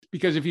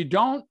because if you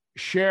don't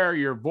share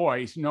your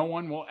voice, no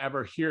one will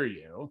ever hear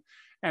you.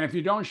 And if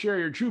you don't share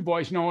your true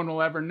voice, no one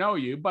will ever know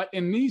you. But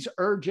in these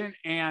urgent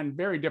and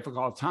very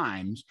difficult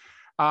times,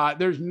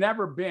 there's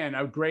never been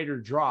a greater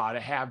draw to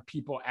have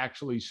people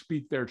actually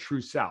speak their true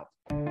self.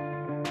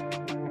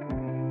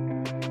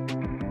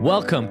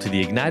 Welcome to the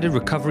Ignited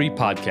Recovery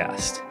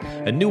Podcast,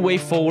 a new way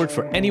forward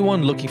for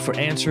anyone looking for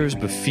answers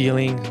but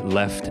feeling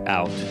left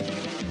out.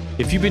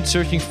 If you've been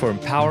searching for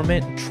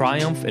empowerment,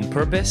 triumph, and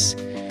purpose,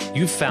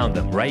 you've found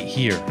them right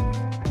here.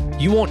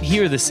 You won't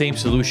hear the same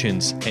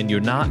solutions, and you're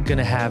not going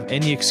to have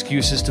any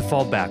excuses to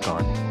fall back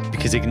on,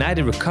 because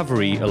Ignited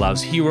Recovery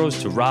allows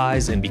heroes to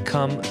rise and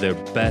become their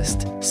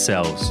best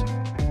selves.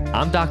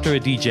 I'm Dr.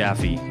 Adi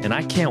Jaffe, and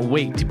I can't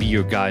wait to be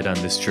your guide on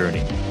this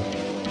journey.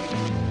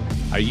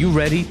 Are you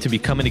ready to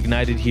become an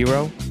ignited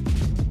hero?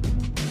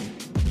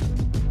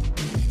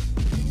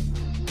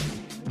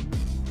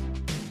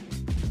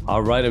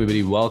 All right,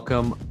 everybody,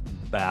 welcome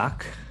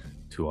back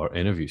to our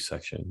interview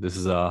section. This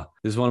is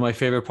one of my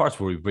favorite parts,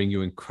 where we bring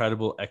you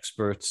incredible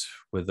experts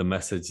with a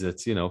message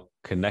that's,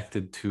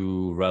 connected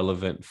to,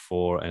 relevant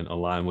for, and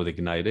aligned with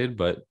Ignited,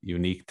 but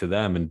unique to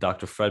them. And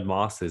Dr. Fred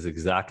Moss is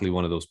exactly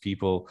one of those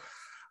people.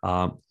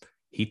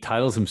 He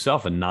titles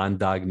himself a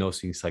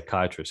non-diagnosing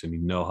psychiatrist, and you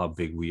know how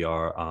big we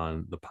are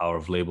on the power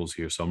of labels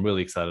here. So I'm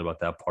really excited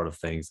about that part of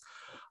things.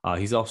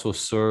 He's also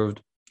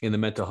served in the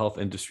mental health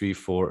industry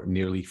for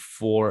nearly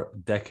 4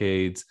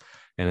 decades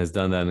and has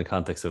done that in the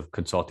context of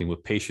consulting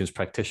with patients,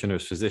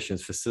 practitioners,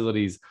 physicians,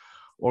 facilities,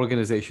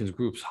 organizations,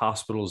 groups,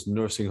 hospitals,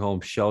 nursing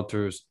homes,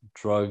 shelters,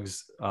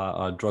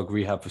 drug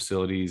rehab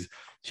facilities,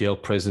 jail,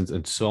 prisons,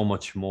 and so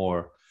much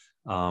more.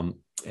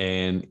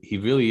 And he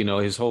really,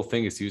 his whole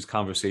thing is to use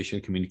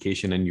conversation,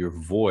 communication, and your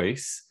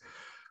voice,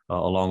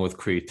 along with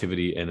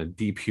creativity and a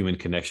deep human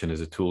connection,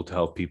 as a tool to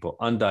help people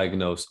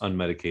undiagnose,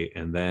 unmedicate,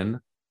 and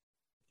then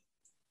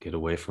get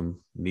away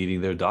from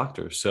needing their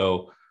doctor.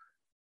 So,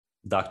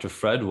 Dr.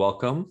 Fred,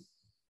 welcome.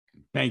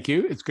 Thank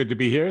you. It's good to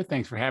be here.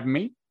 Thanks for having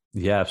me.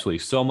 Yeah, absolutely.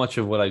 So much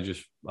of what I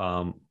just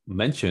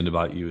mentioned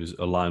about you is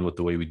aligned with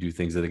the way we do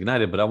things at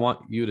Ignited, but I want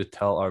you to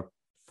tell our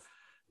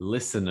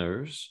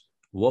listeners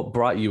what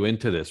brought you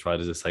into this, right,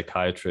 as a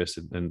psychiatrist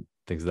and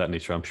things of that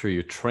nature. I'm sure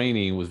your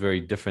training was very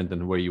different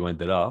than where you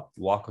ended up.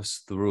 Walk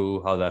us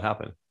through how that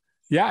happened.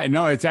 Yeah,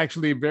 no, it's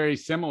actually very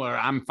similar.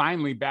 I'm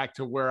finally back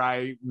to where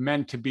I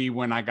meant to be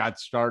when I got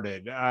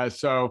started. I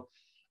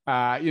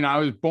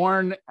was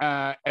born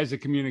as a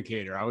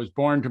communicator. I was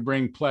born to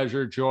bring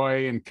pleasure,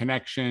 joy, and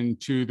connection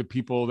to the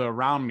people that are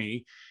around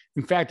me.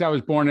 In fact, I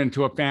was born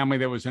into a family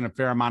that was in a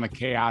fair amount of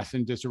chaos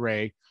and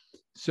disarray.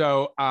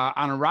 So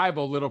on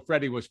arrival, little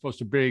Freddie was supposed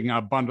to bring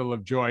a bundle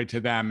of joy to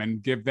them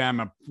and give them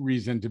a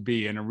reason to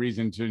be and a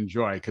reason to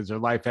enjoy, because their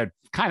life had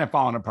kind of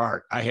fallen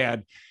apart. I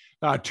had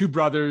 2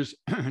 brothers,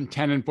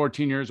 10 and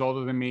 14 years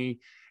older than me,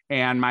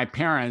 and my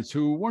parents,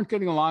 who weren't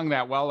getting along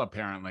that well,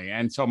 apparently.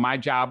 And so my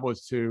job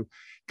was to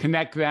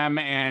connect them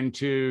and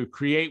to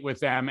create with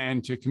them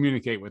and to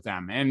communicate with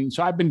them. And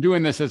so I've been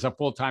doing this as a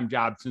full-time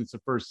job since the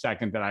first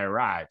second that I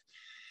arrived.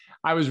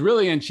 I was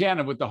really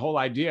enchanted with the whole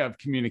idea of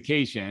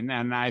communication,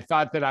 and I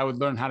thought that I would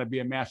learn how to be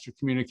a master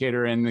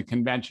communicator in the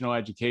conventional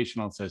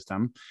educational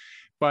system.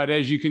 But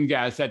as you can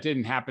guess, that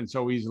didn't happen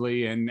so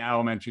easily in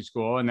elementary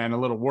school, and then a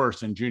little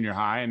worse in junior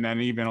high, and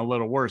then even a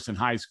little worse in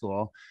high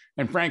school,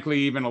 and frankly,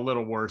 even a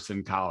little worse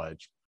in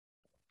college.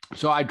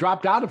 So I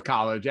dropped out of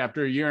college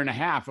after a year and a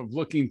half of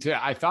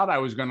I thought I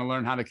was going to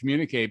learn how to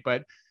communicate,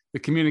 but the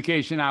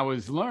communication I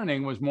was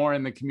learning was more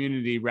in the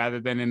community rather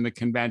than in the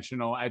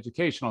conventional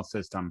educational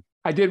system.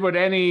 I did what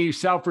any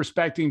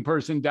self-respecting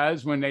person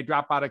does when they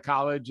drop out of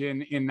college in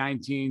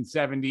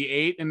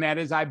 1978, and that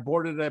is I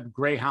boarded a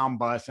Greyhound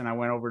bus and I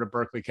went over to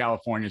Berkeley,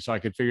 California, so I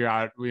could figure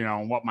out,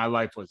 what my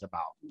life was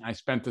about. I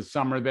spent the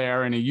summer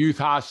there in a youth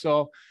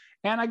hostel,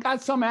 and I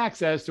got some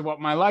access to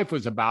what my life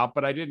was about,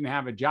 but I didn't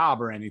have a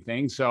job or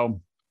anything.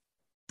 So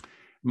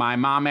my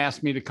mom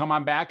asked me to come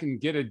on back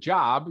and get a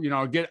job,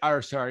 get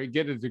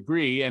a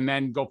degree, and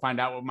then go find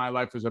out what my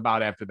life was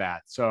about after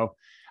that. So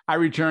I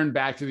returned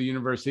back to the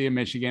University of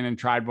Michigan and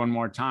tried one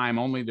more time,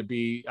 only to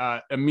be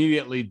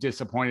immediately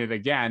disappointed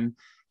again.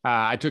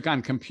 I took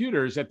on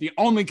computers at the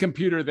only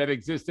computer that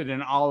existed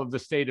in all of the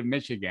state of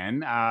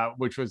Michigan,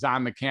 which was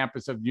on the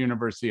campus of the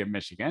University of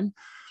Michigan.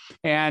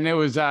 And it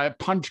was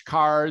punch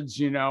cards,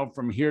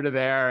 from here to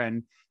there,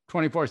 and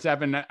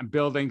 24/7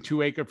 building,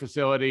 2-acre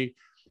facility.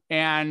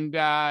 And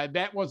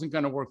that wasn't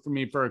going to work for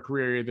me for a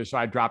career either, so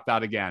I dropped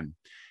out again.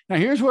 Now,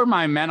 here's where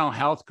my mental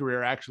health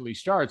career actually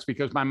starts,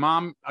 because my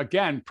mom,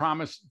 again,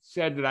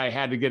 said that I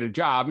had to get a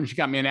job, and she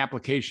got me an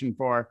application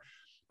for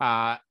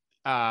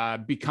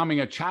becoming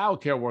a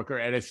child care worker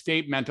at a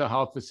state mental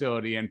health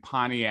facility in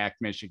Pontiac,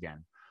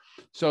 Michigan.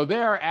 So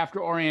there,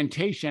 after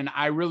orientation,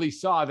 I really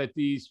saw that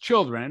these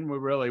children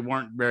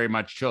weren't very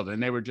much children.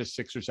 They were just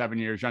 6 or 7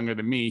 years younger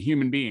than me,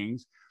 human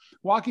beings,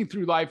 walking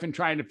through life and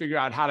trying to figure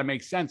out how to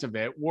make sense of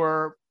it,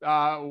 were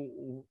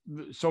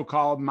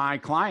so-called my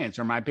clients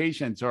or my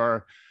patients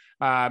or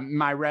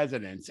my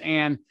residents.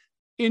 And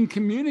in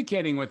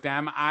communicating with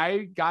them,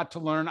 I got to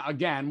learn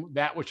again,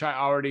 that which I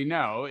already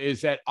know,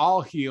 is that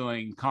all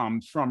healing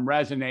comes from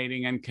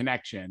resonating and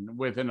connection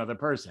with another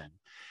person.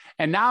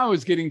 And now I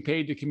was getting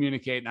paid to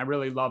communicate, and I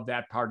really loved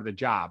that part of the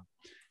job.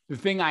 The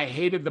thing I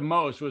hated the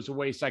most was the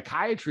way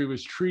psychiatry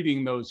was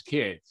treating those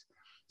kids.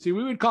 See,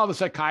 we would call the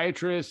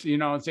psychiatrist,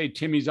 and say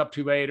Timmy's up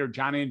too late, or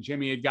Johnny and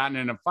Jimmy had gotten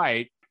in a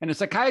fight. And the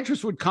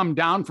psychiatrist would come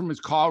down from his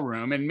call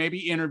room and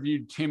maybe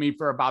interview Timmy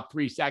for about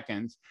 3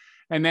 seconds,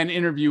 and then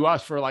interview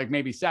us for like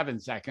maybe 7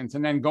 seconds,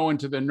 and then go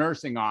into the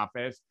nursing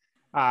office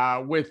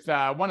with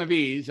one of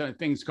these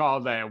things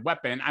called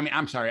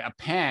a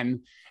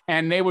pen.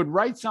 And they would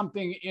write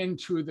something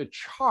into the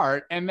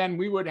chart, and then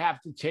we would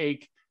have to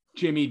take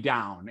Jimmy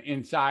down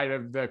inside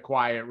of the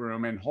quiet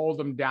room and hold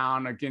him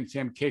down against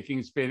him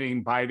kicking,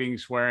 spitting, biting,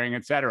 swearing,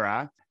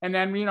 etc. And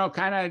then,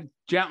 kind of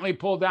gently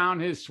pull down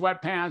his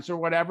sweatpants or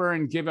whatever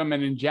and give him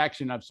an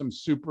injection of some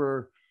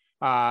super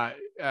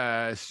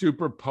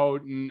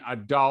potent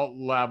adult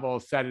level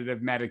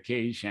sedative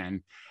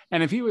medication.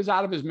 And if he was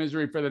out of his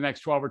misery for the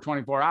next 12 or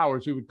 24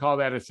 hours, we would call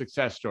that a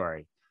success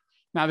story.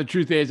 Now, the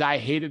truth is, I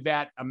hated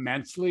that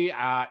immensely.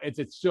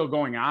 It's still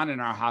going on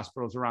in our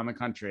hospitals around the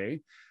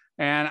country.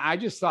 And I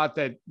just thought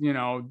that,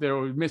 they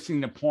were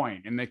missing the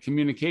point, and the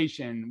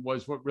communication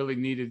was what really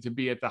needed to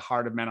be at the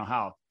heart of mental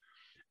health.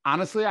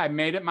 Honestly, I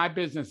made it my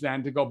business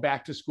then to go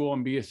back to school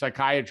and be a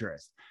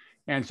psychiatrist.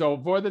 And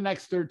so for the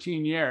next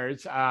 13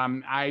 years,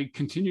 I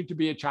continued to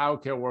be a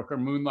child care worker,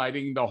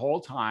 moonlighting the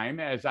whole time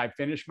as I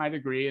finished my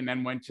degree, and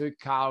then went to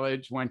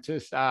college, went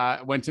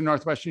to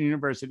Northwestern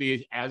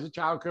University as a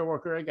child care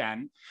worker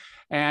again,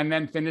 and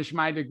then finished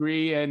my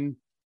degree and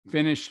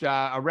finished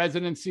a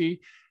residency,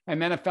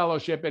 and then a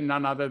fellowship in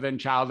none other than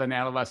child and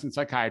adolescent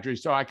psychiatry.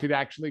 So I could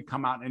actually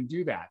come out and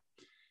do that.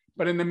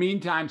 But in the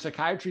meantime,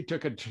 psychiatry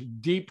took a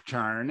deep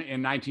turn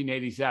in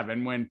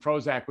 1987 when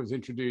Prozac was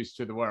introduced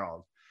to the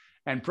world.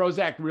 And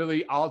Prozac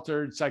really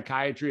altered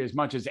psychiatry as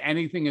much as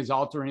anything is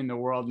altering the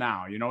world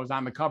now. It was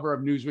on the cover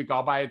of Newsweek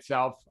all by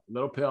itself, a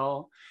little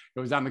pill. It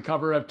was on the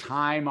cover of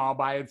Time all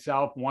by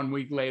itself 1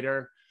 week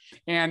later.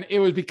 And it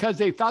was because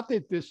they thought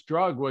that this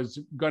drug was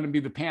going to be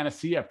the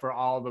panacea for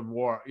all the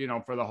war,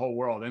 for the whole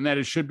world, and that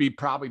it should be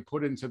probably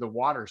put into the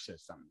water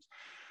systems.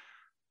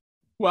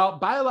 Well,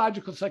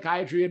 biological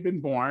psychiatry had been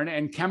born,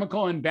 and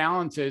chemical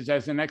imbalances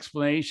as an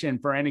explanation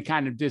for any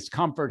kind of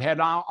discomfort had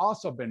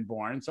also been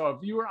born. So if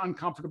you were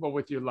uncomfortable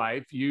with your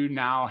life, you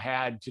now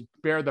had to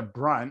bear the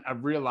brunt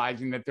of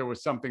realizing that there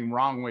was something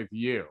wrong with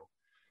you.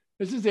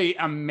 This is an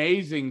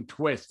amazing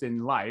twist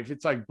in life.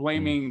 It's like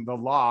blaming the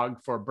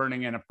log for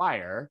burning in a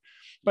fire,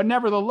 but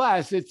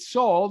nevertheless, it's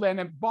sold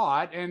and it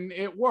bought and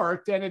it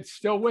worked, and it's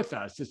still with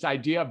us. This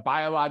idea of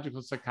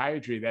biological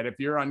psychiatry, that if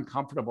you're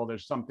uncomfortable,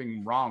 there's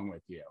something wrong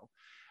with you.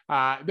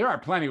 There are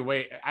plenty of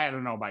ways. I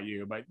don't know about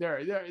you, but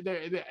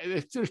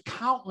there's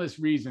countless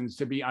reasons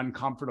to be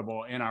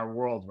uncomfortable in our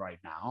world right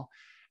now.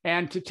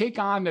 And to take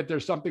on that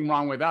there's something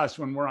wrong with us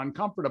when we're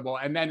uncomfortable,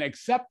 and then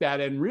accept that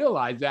and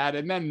realize that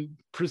and then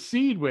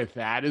proceed with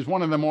that, is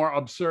one of the more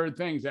absurd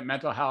things that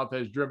mental health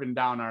has driven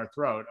down our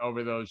throat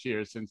over those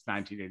years since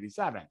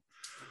 1987.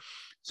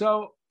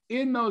 So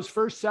in those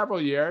first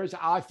several years,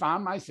 I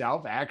found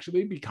myself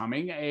actually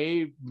becoming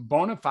a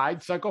bona fide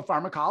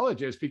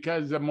psychopharmacologist,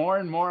 because the more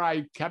and more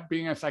I kept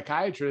being a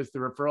psychiatrist, the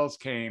referrals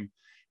came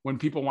when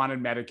people wanted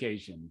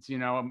medications.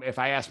 If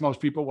I ask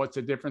most people what's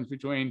the difference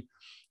between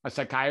a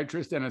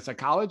psychiatrist and a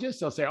psychologist,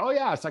 they'll say, oh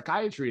yeah,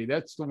 psychiatry,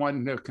 that's the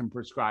one who can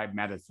prescribe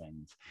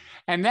medicines.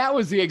 And that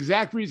was the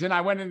exact reason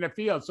I went in the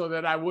field, so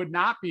that I would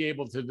not be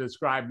able to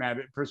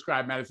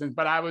prescribe medicines,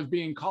 but I was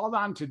being called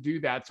on to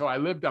do that. So I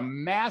lived a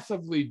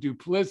massively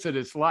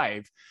duplicitous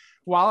life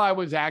while I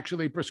was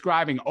actually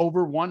prescribing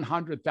over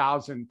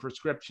 100,000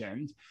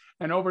 prescriptions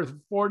and over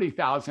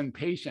 40,000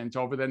 patients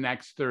over the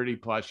next 30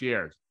 plus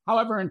years.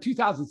 However, in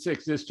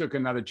 2006, this took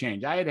another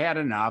change. I had had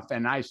enough,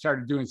 and I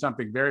started doing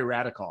something very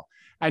radical.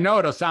 I know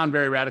it'll sound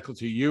very radical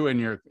to you and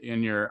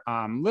your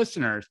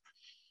listeners,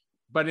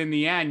 but in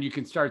the end, you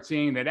can start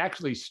seeing that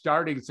actually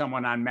starting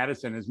someone on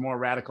medicine is more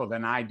radical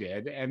than I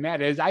did. And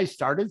that is, I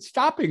started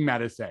stopping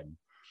medicine.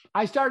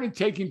 I started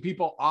taking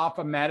people off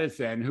of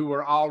medicine who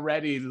were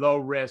already low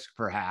risk,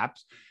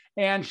 perhaps.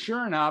 And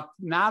sure enough,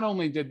 not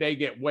only did they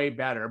get way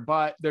better,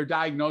 but their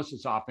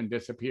diagnosis often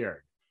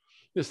disappeared.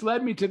 This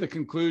led me to the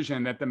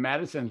conclusion that the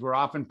medicines were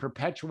often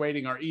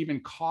perpetuating or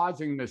even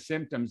causing the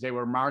symptoms they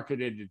were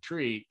marketed to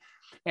treat.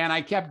 And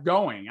I kept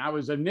going. I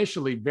was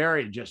initially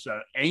very just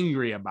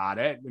angry about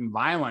it and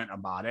violent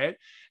about it.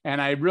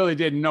 And I really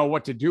didn't know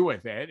what to do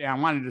with it. And I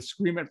wanted to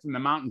scream it from the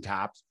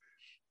mountaintops.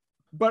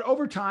 But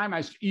over time,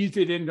 I eased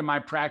it into my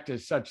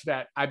practice such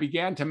that I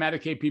began to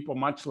medicate people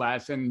much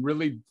less and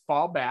really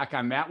fall back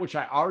on that which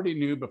I already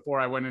knew before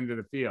I went into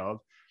the field.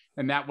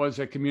 And that was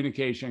a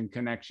communication,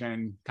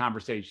 connection,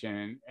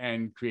 conversation,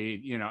 and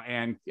creativity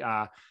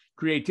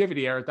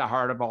are at the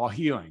heart of all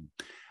healing.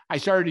 I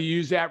started to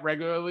use that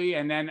regularly.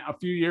 And then a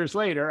few years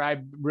later,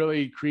 I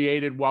really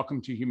created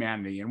Welcome to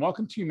Humanity. And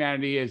Welcome to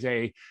Humanity is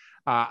a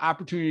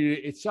Opportunity,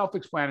 it's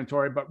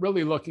self-explanatory, but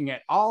really looking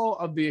at all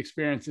of the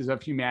experiences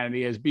of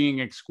humanity as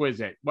being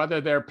exquisite, whether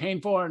they're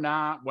painful or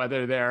not,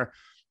 whether they're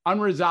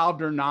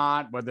unresolved or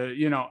not, whether,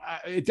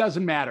 it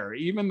doesn't matter.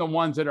 Even the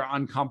ones that are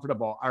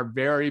uncomfortable are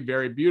very,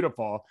 very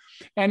beautiful.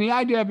 And the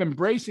idea of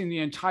embracing the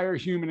entire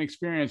human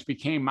experience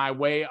became my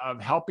way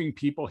of helping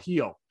people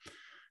heal.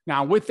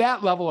 Now, with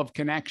that level of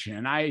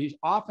connection, I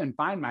often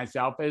find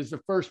myself as the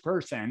first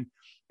person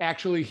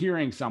actually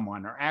hearing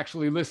someone or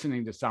actually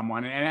listening to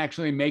someone and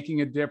actually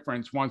making a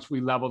difference once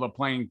we level the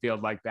playing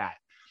field like that.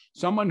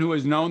 Someone who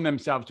has known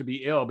themselves to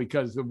be ill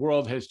because the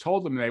world has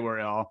told them they were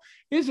ill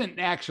isn't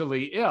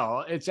actually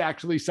ill. It's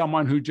actually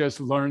someone who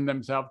just learned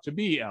themselves to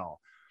be ill.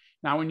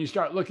 Now, when you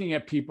start looking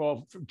at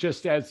people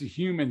just as the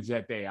humans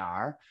that they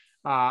are,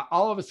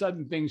 all of a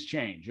sudden things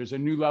change. There's a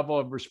new level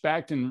of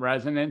respect and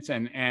resonance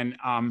and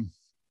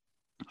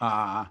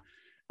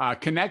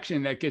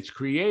connection that gets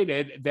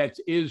created that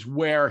is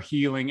where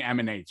healing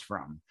emanates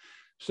from.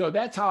 So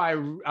that's how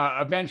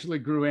I eventually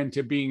grew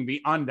into being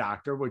the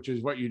undoctor, which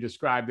is what you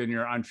described in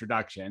your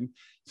introduction.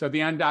 So the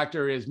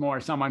undoctor is more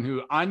someone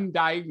who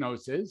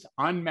undiagnoses,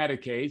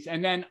 unmedicates,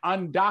 and then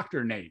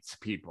undoctrinates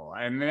people.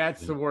 And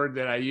that's the word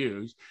that I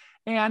use.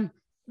 And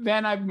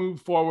then I've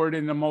moved forward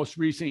in the most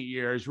recent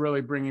years,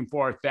 really bringing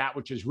forth that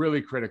which is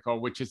really critical,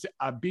 which is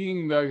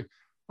being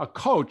a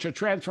coach, a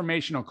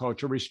transformational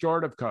coach, a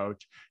restorative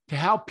coach, to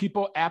help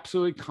people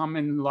absolutely come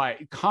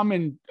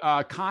in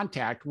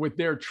contact with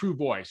their true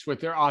voice, with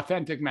their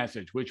authentic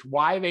message, which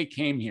why they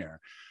came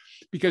here.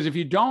 Because if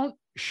you don't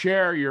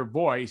share your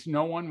voice,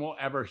 no one will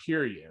ever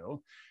hear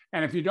you.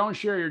 And if you don't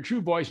share your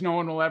true voice, no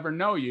one will ever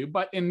know you.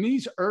 But in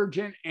these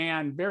urgent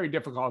and very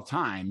difficult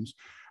times,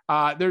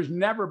 there's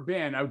never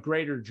been a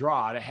greater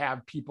draw to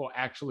have people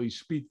actually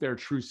speak their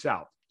true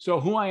self. So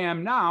who I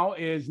am now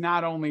is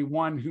not only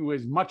one who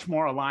is much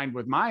more aligned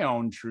with my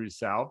own true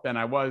self than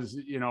I was,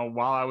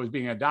 while I was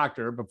being a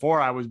doctor, before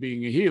I was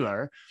being a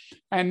healer.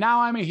 And now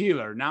I'm a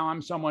healer. Now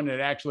I'm someone that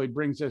actually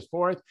brings this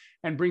forth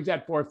and brings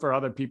that forth for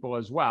other people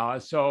as well.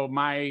 So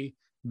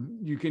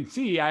you can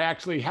see I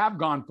actually have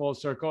gone full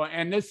circle.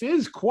 And this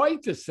is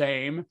quite the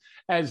same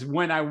as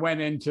when I went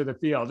into the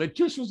field. It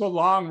just was a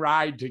long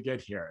ride to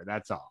get here.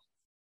 That's all.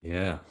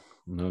 Yeah,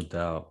 no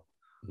doubt.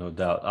 No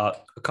doubt.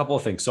 A couple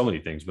of things, so many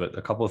things, but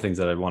a couple of things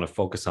that I want to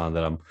focus on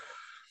that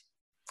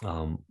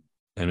and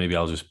maybe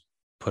I'll just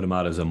put them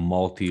out as a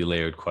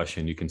multi-layered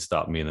question. You can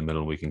stop me in the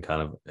middle. We can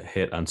kind of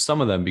hit on some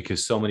of them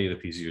because so many of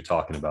the pieces you're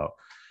talking about,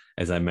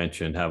 as I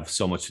mentioned, have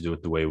so much to do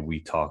with the way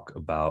we talk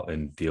about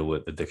and deal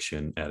with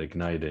addiction at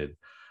Ignited,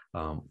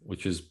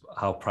 which is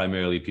how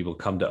primarily people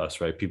come to us,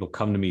 right? People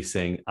come to me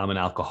saying, I'm an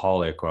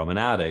alcoholic or I'm an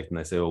addict. And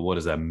I say, well, what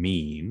does that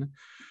mean?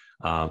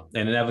 And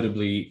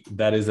inevitably,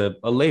 that is a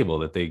label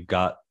that they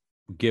got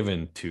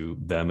given to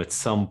them at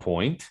some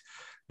point.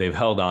 They've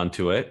held on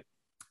to it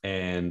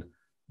and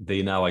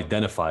they now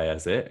identify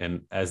as it.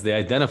 And as they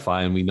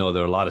identify, and we know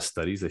there are a lot of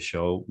studies that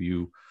show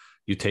you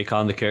take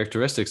on the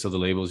characteristics of the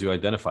labels you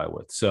identify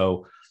with.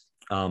 So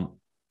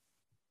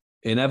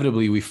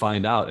inevitably, we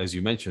find out, as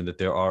you mentioned, that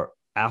there are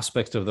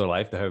aspects of their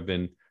life that have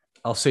been,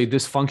 I'll say,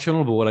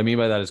 dysfunctional. But what I mean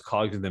by that is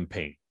causing them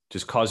pain,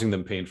 just causing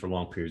them pain for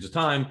long periods of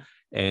time.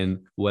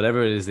 And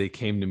whatever it is they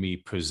came to me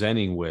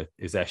presenting with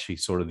is actually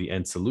sort of the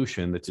end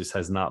solution that just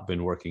has not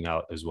been working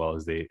out as well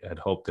as they had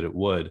hoped that it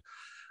would.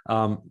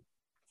 And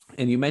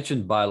you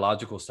mentioned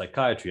biological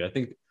psychiatry. I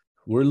think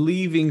we're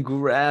leaving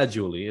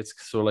gradually. It's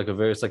sort of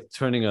like it's like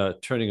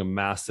turning a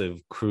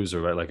massive cruiser,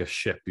 right? Like a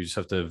ship. You just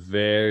have to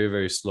very,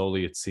 very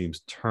slowly, it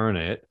seems, turn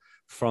it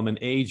from an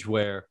age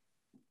where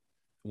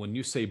when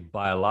you say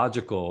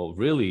biological,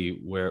 really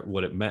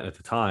what it meant at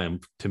the time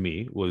to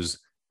me was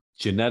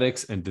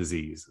genetics and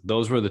disease.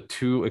 Those were the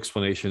two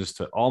explanations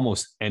to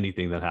almost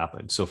anything that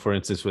happened. So for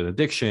instance, with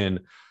addiction,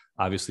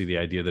 obviously the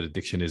idea that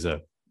addiction is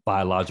a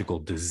biological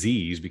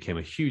disease became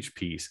a huge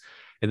piece.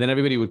 And then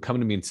everybody would come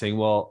to me and saying,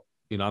 well,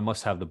 I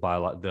must have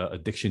the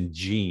addiction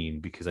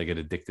gene because I get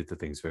addicted to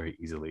things very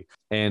easily.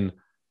 And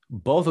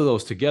both of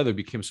those together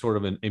became sort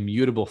of an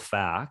immutable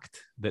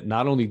fact that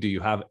not only do you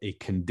have a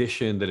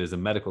condition that is a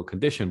medical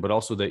condition, but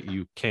also that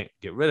you can't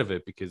get rid of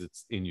it because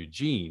it's in your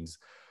genes.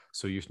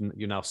 So you're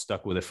now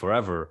stuck with it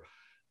forever.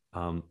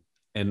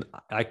 And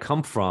I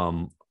come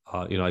from,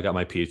 I got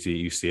my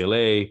PhD at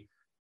UCLA,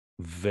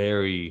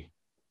 very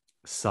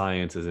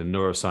science as in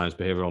neuroscience,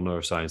 behavioral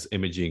neuroscience,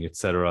 imaging, et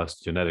cetera,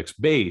 genetics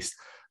based.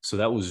 So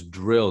that was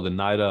drilled. The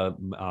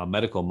NIDA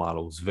medical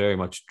model was very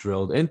much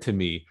drilled into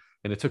me.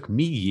 And it took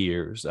me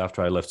years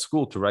after I left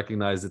school to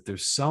recognize that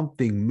there's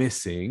something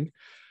missing.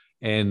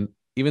 And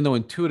even though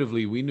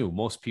intuitively we knew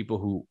most people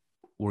who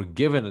were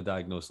given a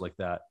diagnosis like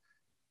that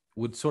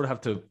would sort of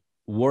have to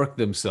work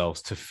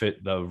themselves to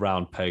fit the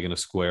round peg in a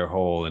square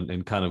hole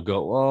and kind of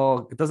go,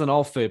 well, it doesn't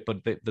all fit,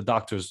 but the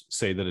doctors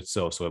say that it's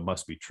so it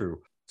must be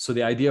true. So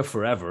the idea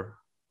forever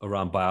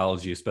around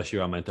biology, especially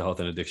around mental health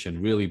and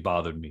addiction, really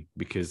bothered me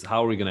because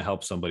how are we going to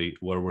help somebody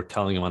where we're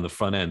telling them on the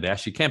front end, they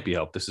actually can't be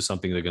helped. This is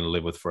something they're going to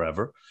live with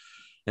forever.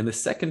 And the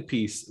second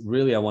piece,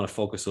 really, I want to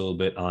focus a little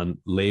bit on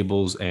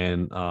labels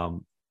and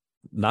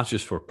not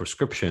just for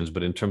prescriptions,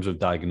 but in terms of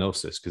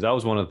diagnosis, because that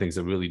was one of the things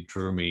that really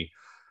drew me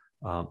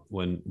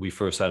when we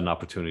first had an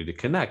opportunity to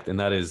connect. And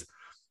that is,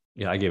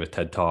 I gave a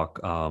TED talk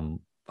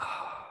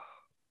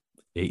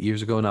 8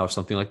 years ago now or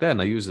something like that.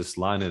 And I use this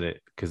line in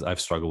it because I've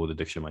struggled with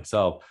addiction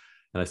myself.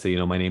 And I say,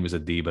 my name is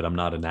Adi, but I'm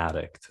not an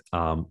addict.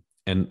 And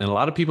a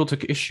lot of people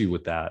took issue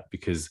with that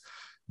because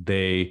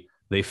they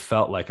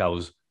felt like I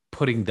was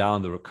putting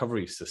down the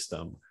recovery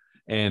system.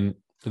 And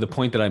the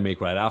point that I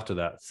make right after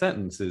that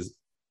sentence is,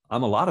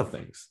 I'm a lot of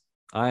things.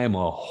 I am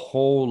a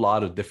whole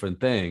lot of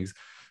different things,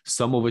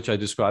 some of which I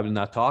described in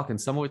that talk,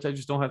 and some of which I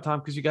just don't have time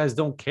because you guys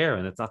don't care.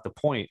 And that's not the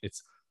point.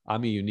 It's,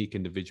 I'm a unique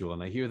individual.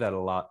 And I hear that a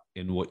lot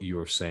in what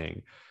you're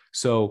saying.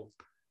 So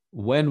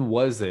when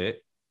was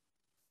it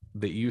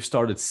that you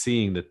started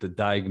seeing that the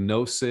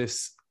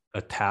diagnosis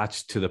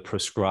attached to the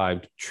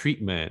prescribed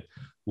treatment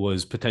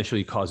was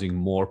potentially causing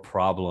more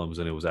problems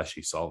than it was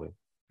actually solving?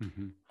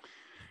 Mm-hmm.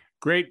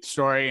 Great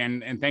story.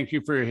 And thank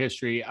you for your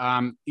history.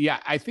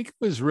 I think it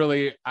was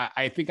really,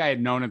 I think I had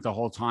known it the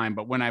whole time,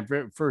 but when I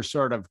first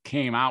sort of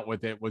came out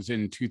with it was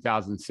in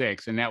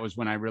 2006. And that was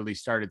when I really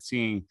started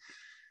seeing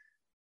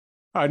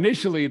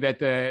initially that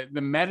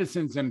the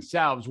medicines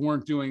themselves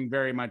weren't doing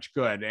very much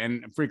good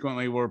and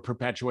frequently were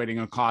perpetuating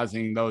or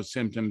causing those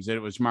symptoms that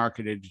it was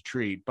marketed to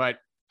treat. But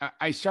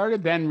I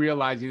started then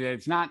realizing that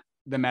it's not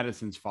the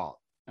medicine's fault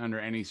under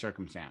any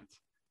circumstance.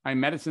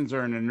 Medicines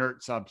are an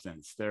inert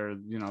substance. They're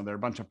a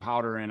bunch of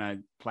powder in a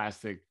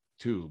plastic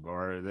tube,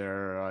 or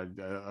they're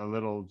a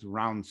little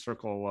round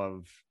circle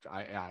of,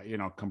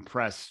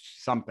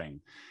 compressed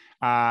something.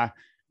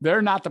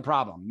 They're not the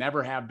problem,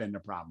 never have been the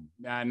problem.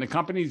 And the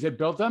companies that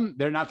built them,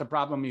 they're not the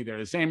problem either.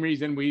 The same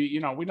reason we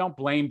don't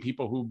blame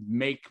people who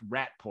make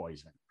rat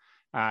poison.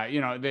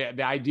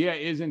 The idea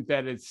isn't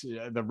that it's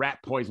the rat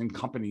poison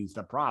companies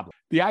the problem.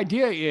 The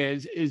idea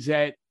is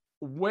that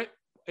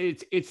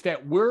it's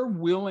that we're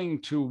willing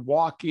to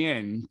walk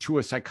in to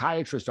a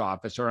psychiatrist's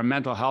office or a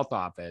mental health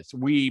office,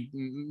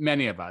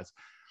 many of us,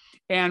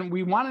 and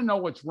we want to know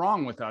what's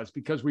wrong with us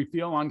because we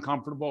feel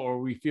uncomfortable or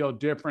we feel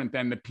different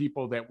than the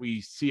people that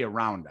we see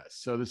around us.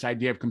 So this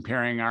idea of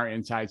comparing our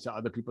insides to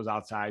other people's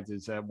outsides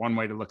is one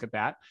way to look at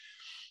that.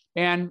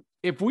 And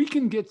if we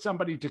can get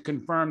somebody to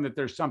confirm that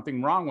there's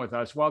something wrong with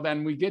us, well,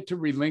 then we get to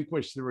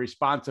relinquish the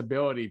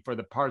responsibility for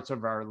the parts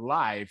of our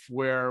life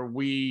where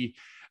we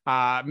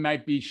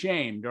might be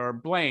shamed or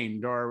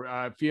blamed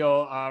or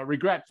feel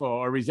regretful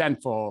or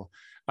resentful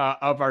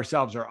of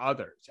ourselves or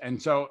others.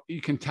 And so if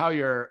you can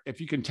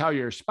tell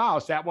your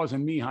spouse, that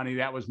wasn't me, honey,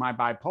 that was my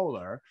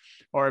bipolar.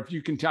 Or if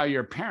you can tell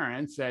your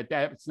parents that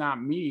that's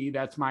not me,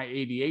 that's my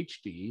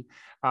ADHD,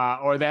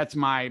 or that's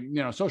my,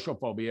 social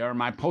phobia, or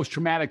my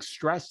post-traumatic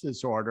stress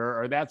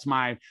disorder, or that's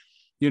my,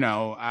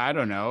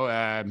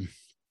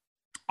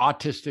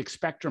 autistic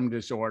spectrum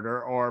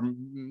disorder, or,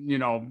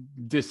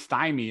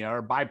 dysthymia,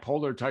 or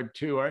bipolar type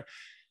 2, or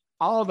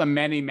all the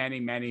many, many,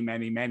 many,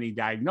 many, many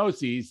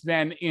diagnoses,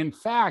 then in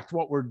fact,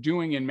 what we're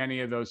doing in many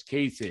of those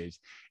cases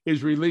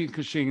is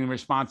relinquishing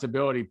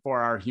responsibility for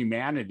our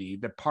humanity,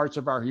 the parts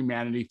of our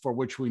humanity for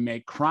which we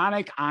make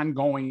chronic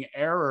ongoing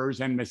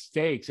errors and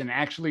mistakes and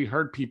actually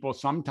hurt people,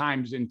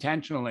 sometimes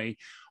intentionally,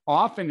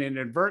 often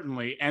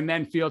inadvertently, and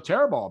then feel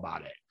terrible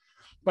about it.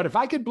 But if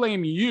I could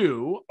blame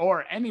you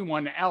or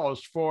anyone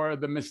else for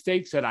the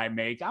mistakes that I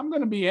make, I'm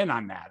going to be in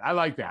on that. I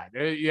like that.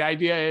 The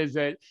idea is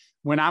that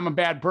when I'm a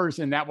bad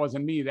person, that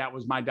wasn't me, that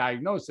was my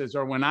diagnosis.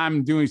 Or when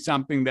I'm doing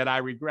something that I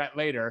regret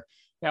later,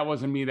 that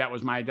wasn't me, that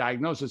was my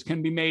diagnosis,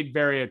 can be made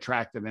very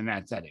attractive in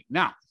that setting.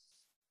 Now,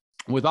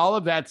 with all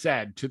of that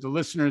said, to the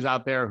listeners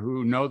out there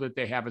who know that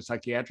they have a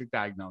psychiatric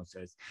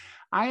diagnosis,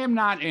 I am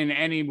not in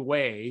any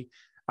way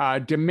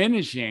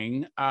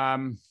diminishing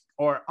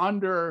or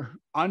under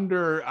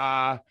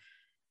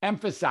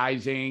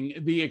emphasizing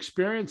the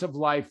experience of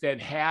life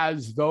that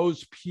has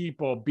those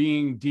people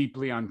being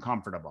deeply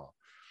uncomfortable.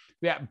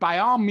 That by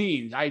all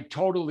means, I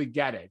totally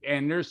get it.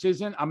 And this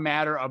isn't a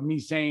matter of me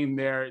saying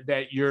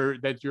that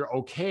you're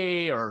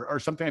okay or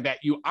something like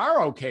that. You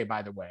are okay,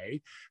 by the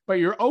way, but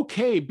you're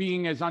okay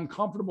being as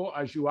uncomfortable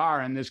as you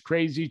are in this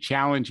crazy,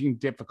 challenging,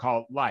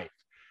 difficult life.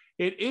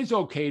 It is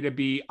okay to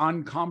be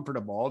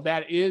uncomfortable.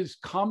 That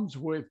comes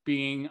with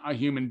being a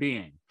human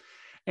being.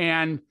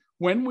 And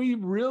when we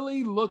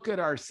really look at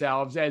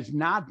ourselves as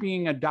not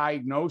being a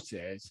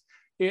diagnosis,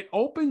 it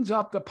opens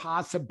up the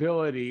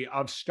possibility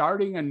of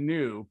starting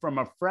anew from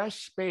a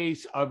fresh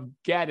space of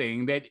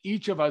getting that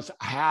each of us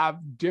have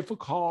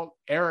difficult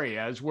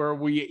areas where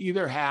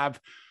where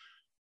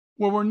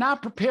we're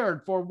not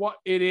prepared for what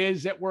it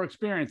is that we're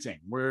experiencing.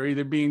 We're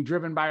either being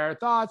driven by our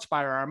thoughts,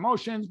 by our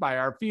emotions, by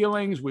our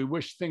feelings. We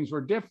wish things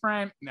were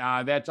different.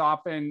 That's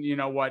often,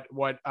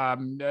 what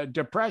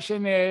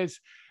depression is.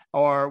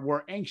 Or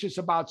we're anxious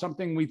about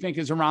something we think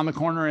is around the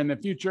corner in the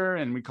future,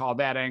 and we call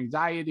that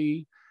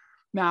anxiety.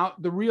 Now,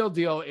 the real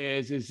deal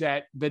is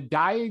that the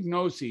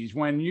diagnoses,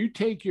 when you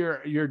take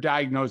your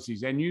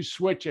diagnoses and you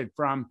switch it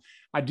from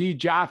Adi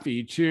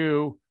Jaffe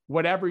to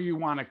whatever you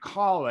want to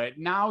call it,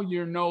 now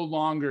you're no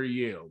longer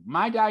you.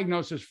 My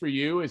diagnosis for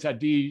you is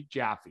Adi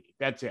Jaffe.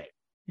 That's it.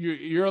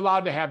 you're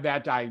allowed to have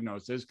that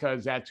diagnosis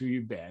because that's who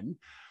you've been.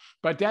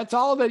 But that's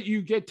all that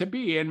you get to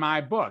be in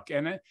my book.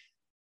 And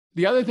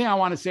the other thing I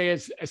want to say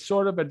is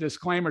sort of a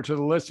disclaimer to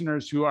the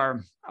listeners who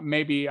are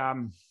maybe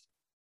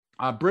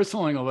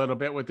bristling a little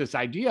bit with this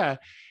idea,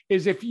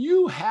 is if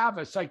you have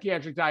a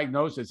psychiatric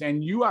diagnosis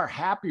and you are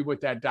happy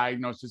with that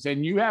diagnosis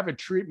and you have a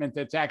treatment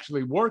that's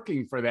actually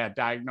working for that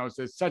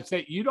diagnosis such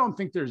that you don't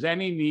think there's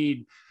any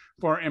need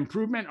for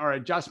improvement or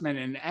adjustment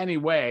in any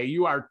way,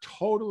 you are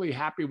totally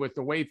happy with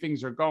the way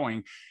things are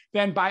going,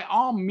 then by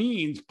all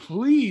means,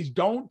 please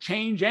don't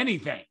change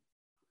anything.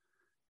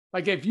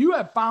 Like if you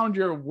have found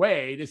your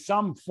way to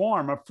some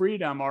form of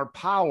freedom or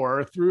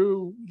power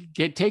through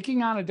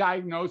taking on a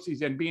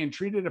diagnosis and being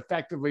treated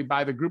effectively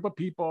by the group of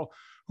people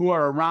who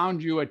are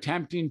around you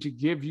attempting to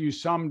give you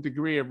some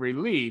degree of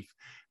relief,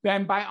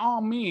 then by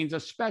all means,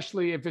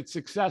 especially if it's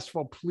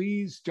successful,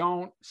 please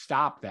don't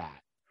stop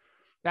that.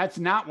 That's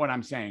not what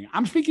I'm saying.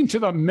 I'm speaking to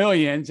the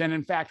millions and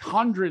in fact,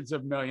 hundreds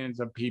of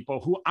millions of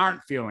people who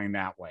aren't feeling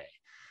that way.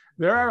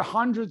 There are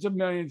hundreds of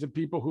millions of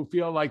people who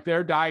feel like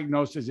their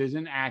diagnosis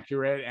isn't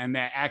accurate and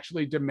that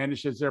actually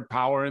diminishes their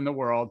power in the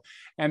world,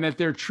 and that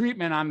their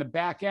treatment on the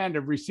back end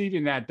of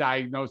receiving that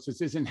diagnosis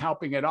isn't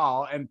helping at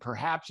all and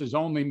perhaps is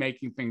only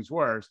making things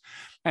worse.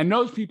 And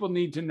those people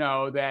need to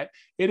know that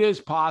it is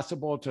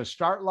possible to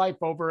start life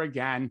over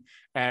again,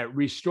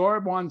 restore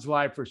one's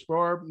life,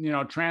 restore,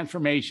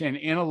 transformation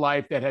in a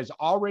life that has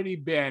already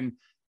been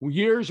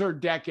years or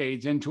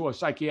decades into a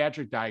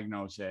psychiatric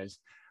diagnosis,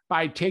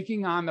 by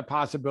taking on the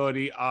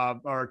possibility of,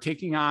 or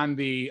taking on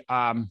the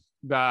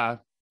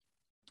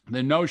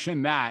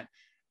notion that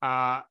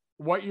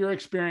what you're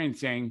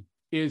experiencing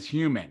is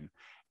human.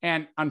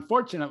 And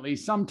unfortunately,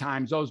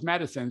 sometimes those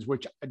medicines,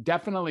 which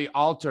definitely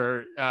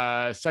alter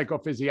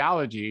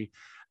psychophysiology,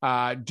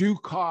 do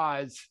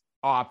cause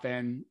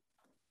often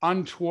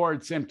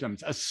untoward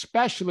symptoms,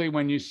 especially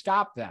when you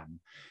stop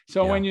them.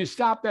 So when you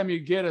stop them,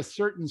 you get a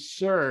certain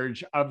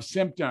surge of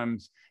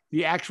symptoms,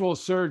 the actual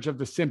surge of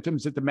the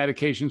symptoms that the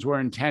medications were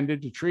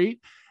intended to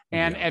treat.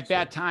 And at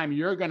that time,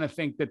 you're going to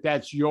think that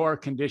that's your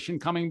condition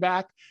coming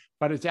back,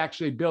 but it's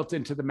actually built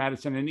into the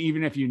medicine. And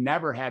even if you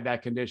never had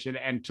that condition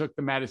and took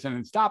the medicine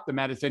and stopped the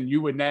medicine,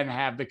 you would then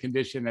have the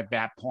condition at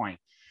that point.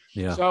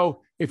 Yeah.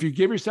 So if you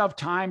give yourself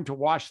time to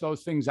wash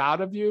those things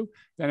out of you,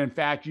 then in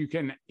fact, you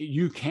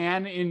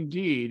can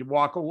indeed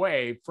walk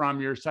away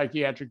from your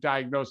psychiatric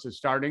diagnosis,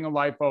 starting a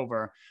life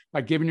over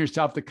by giving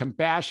yourself the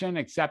compassion,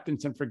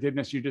 acceptance, and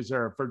forgiveness you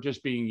deserve for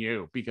just being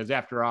you, because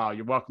after all,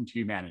 you're welcome to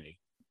humanity.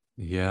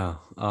 Yeah.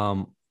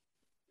 I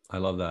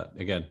love that.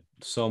 Again,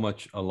 so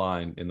much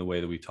aligned in the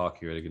way that we talk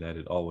here at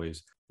Ignited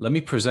always. Let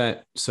me present.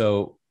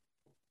 So,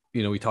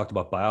 we talked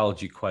about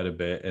biology quite a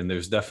bit, and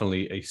there's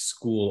definitely a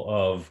school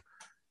of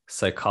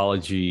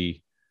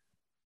psychology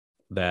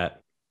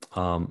that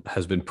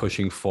has been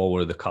pushing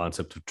forward the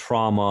concept of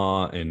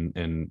trauma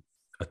and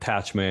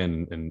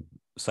attachment and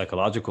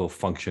psychological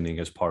functioning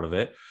as part of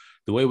it.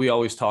 The way we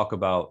always talk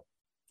about,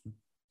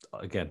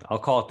 again, I'll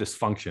call it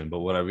dysfunction, but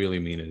what I really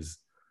mean is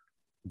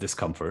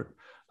discomfort.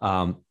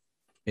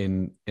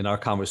 In our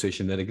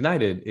conversation at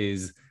Ignited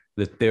is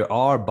that there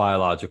are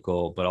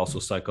biological, but also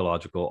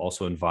psychological,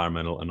 also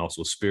environmental, and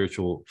also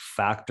spiritual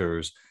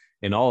factors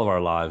in all of our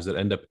lives that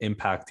end up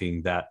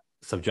impacting that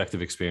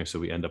subjective experience that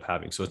we end up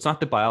having. So it's not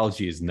that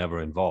biology is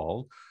never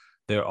involved.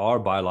 There are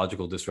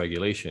biological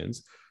dysregulations.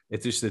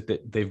 It's just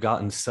that they've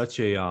gotten such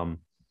a,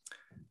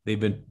 they've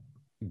been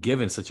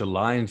given such a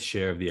lion's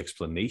share of the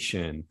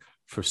explanation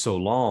for so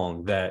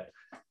long that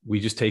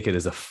we just take it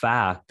as a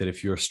fact that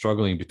if you're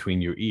struggling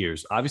between your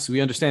ears, obviously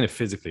we understand it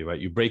physically,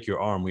 right? You break your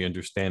arm, we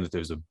understand that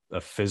there's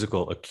a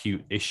physical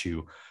acute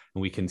issue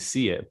and we can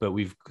see it, but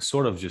we've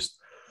sort of just,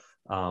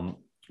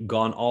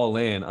 gone all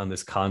in on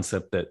this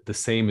concept that the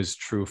same is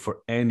true for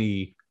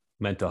any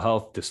mental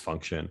health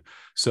dysfunction.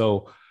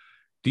 So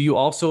do you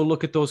also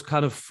look at those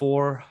kind of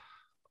four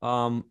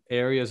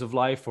areas of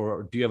life,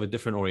 or do you have a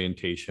different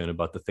orientation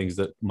about the things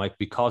that might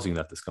be causing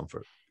that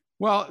discomfort?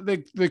 Well,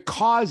 the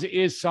cause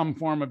is some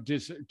form of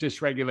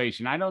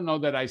dysregulation. I don't know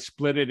that I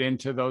split it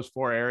into those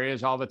four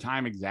areas all the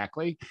time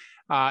exactly.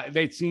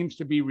 That seems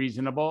to be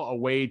reasonable, a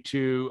way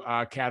to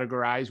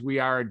categorize. We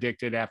are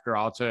addicted, after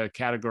all, to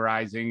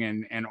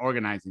categorizing and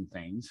organizing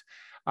things.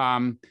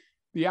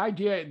 The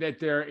idea that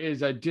there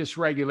is a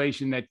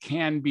dysregulation that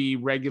can be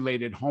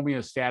regulated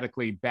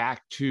homeostatically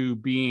back to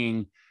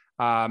being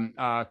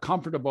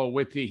comfortable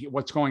with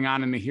what's going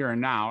on in the here and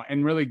now,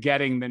 and really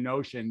getting the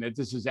notion that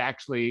this is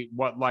actually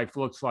what life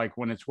looks like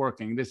when it's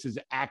working. This is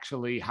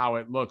actually how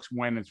it looks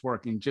when it's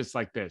working, just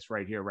like this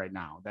right here, right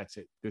now. That's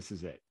it. This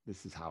is it.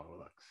 This is how it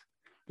looks.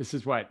 This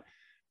is what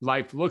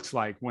life looks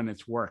like when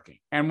it's working.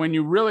 And when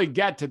you really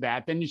get to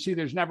that, then you see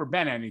there's never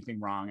been anything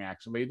wrong,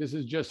 actually. This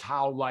is just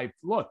how life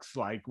looks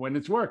like when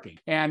it's working.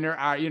 And there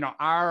are,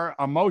 our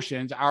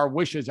emotions, our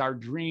wishes, our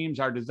dreams,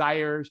 our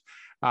desires,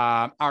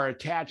 our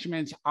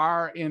attachments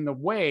are in the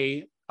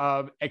way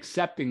of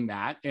accepting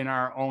that in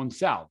our own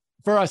self.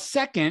 For a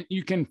second,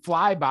 you can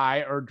fly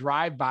by or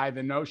drive by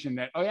the notion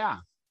that, oh yeah,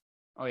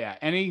 Oh yeah.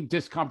 Any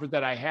discomfort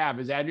that I have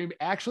is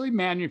actually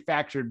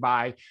manufactured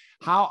by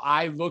how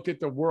I look at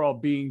the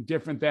world being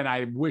different than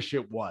I wish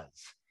it was.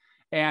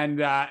 And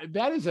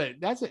that's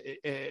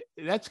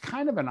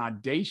kind of an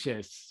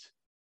audacious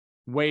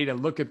way to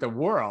look at the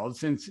world,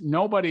 since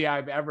nobody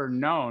I've ever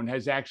known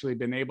has actually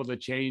been able to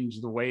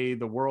change the way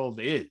the world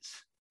is.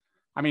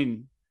 I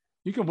mean,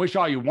 you can wish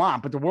all you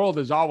want, but the world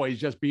is always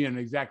just being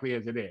exactly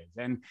as it is.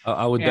 And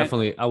I would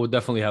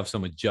definitely have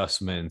some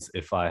adjustments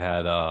if I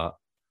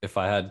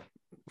had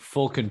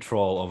full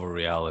control over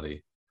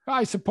reality.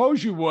 I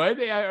suppose you would,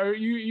 or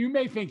you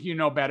may think you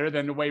know better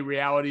than the way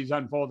reality is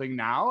unfolding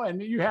now,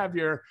 and you have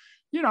your,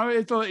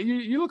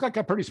 you look like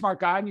a pretty smart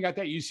guy, and you got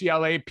that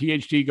UCLA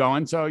PhD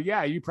going. So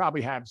yeah, you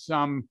probably have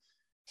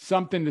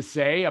something to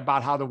say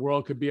about how the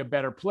world could be a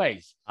better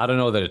place. I don't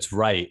know that it's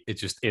right.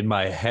 It's just in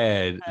my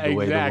head, the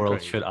way the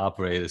world should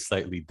operate is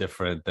slightly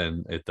different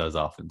than it does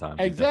oftentimes.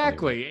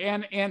 Exactly.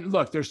 And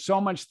look, there's so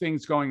much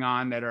things going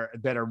on that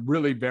are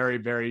really very,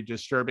 very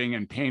disturbing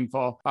and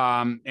painful,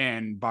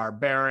 and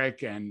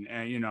barbaric and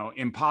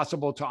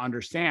impossible to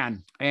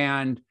understand,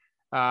 and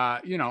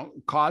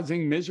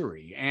causing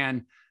misery.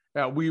 And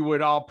we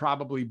would all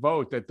probably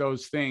vote that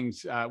those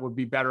things would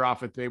be better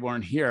off if they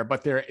weren't here,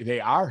 but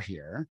they are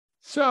here.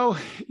 So,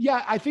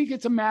 yeah, I think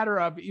it's a matter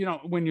of,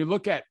 when you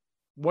look at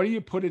what do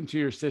you put into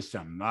your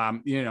system,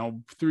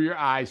 through your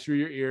eyes, through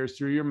your ears,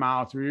 through your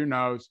mouth, through your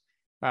nose,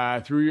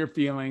 through your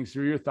feelings,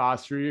 through your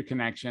thoughts, through your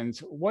connections.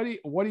 What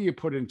do you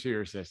put into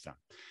your system?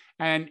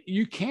 And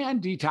you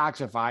can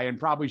detoxify, and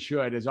probably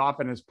should, as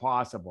often as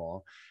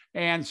possible,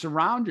 and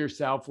surround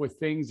yourself with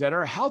things that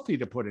are healthy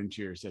to put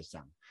into your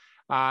system.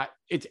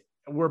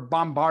 We're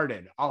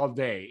bombarded all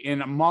day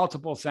in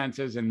multiple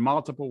senses, in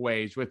multiple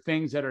ways, with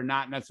things that are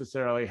not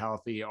necessarily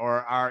healthy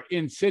or are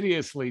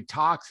insidiously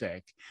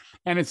toxic.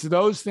 And it's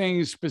those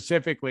things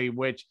specifically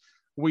which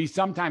we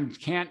sometimes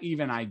can't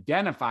even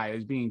identify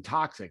as being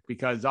toxic,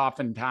 because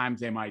oftentimes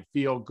they might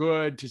feel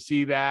good to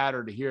see that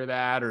or to hear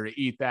that or to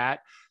eat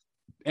that.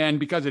 And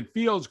because it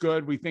feels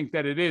good, we think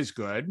that it is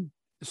good.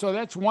 So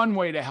that's one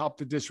way to help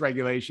the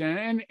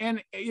dysregulation.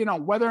 And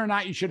whether or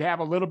not you should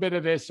have a little bit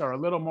of this or a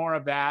little more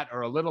of that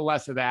or a little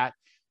less of that,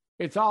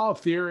 it's all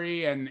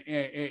theory. And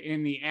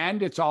in the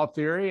end, it's all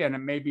theory, and it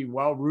may be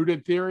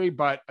well-rooted theory,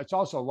 but it's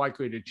also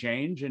likely to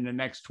change in the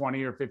next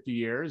 20 or 50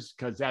 years,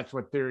 because that's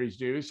what theories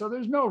do. So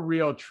there's no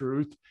real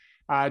truth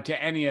to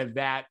any of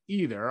that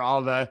either.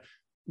 All the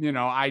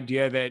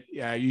idea that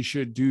you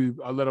should do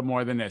a little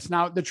more than this.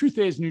 Now, the truth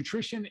is,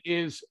 nutrition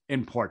is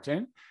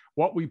important.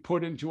 What we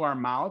put into our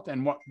mouth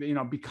and what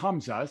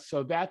becomes us.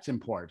 So that's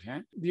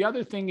important. The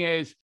other thing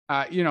is,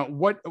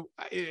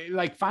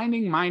 like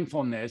finding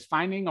mindfulness,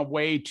 finding a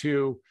way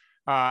to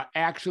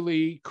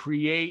actually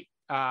create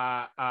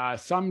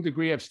some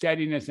degree of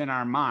steadiness in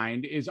our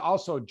mind is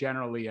also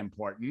generally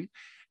important.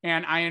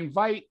 And I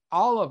invite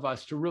all of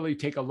us to really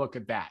take a look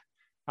at that.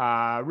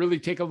 Really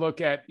take a look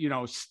at,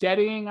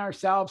 steadying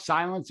ourselves,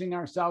 silencing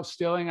ourselves,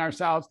 stilling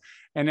ourselves,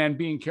 and then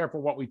being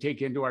careful what we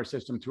take into our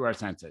system through our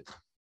senses.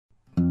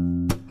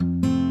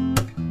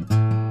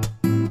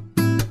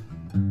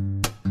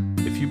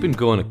 You've been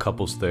going to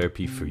couples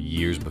therapy for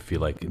years but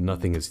feel like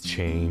nothing has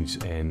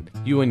changed, and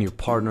you and your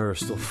partner are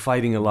still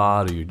fighting a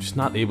lot, or you're just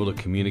not able to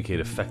communicate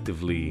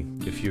effectively.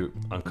 If you're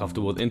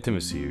uncomfortable with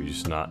intimacy, you're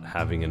just not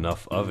having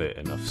enough of it,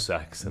 enough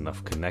sex,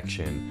 enough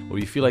connection, or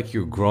you feel like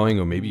you're growing,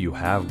 or maybe you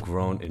have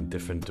grown in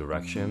different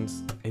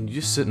directions, and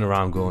you're just sitting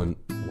around going,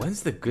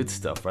 when's the good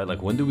stuff, right?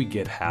 Like, when do we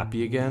get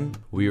happy again?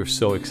 We are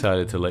so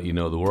excited to let you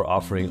know that we're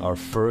offering our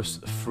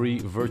first free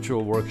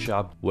virtual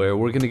workshop where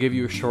we're going to give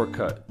you a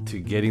shortcut to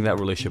getting that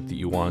relationship that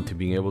you want, to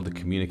being able to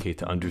communicate,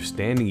 to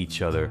understanding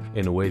each other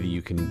in a way that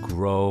you can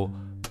grow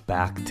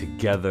back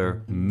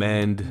together,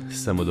 mend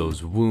some of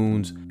those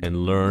wounds,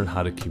 and learn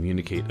how to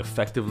communicate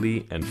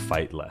effectively and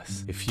fight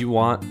less. If you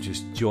want,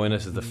 just join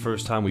us. It's the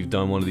first time we've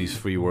done one of these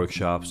free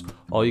workshops.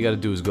 All you got to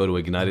do is go to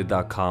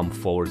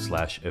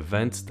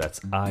ignited.com/events. That's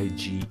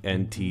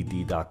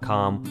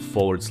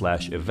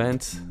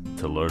IGNTD.com/events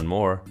to learn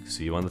more.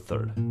 See you on the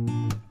 3rd.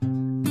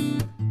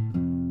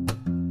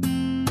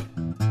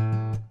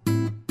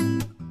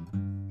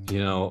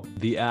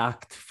 The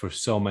act for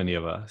so many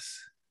of us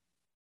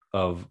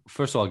of,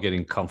 first of all,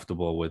 getting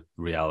comfortable with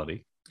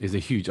reality is a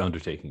huge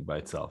undertaking by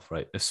itself,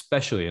 right?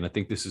 Especially, and I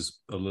think this is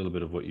a little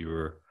bit of what you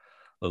were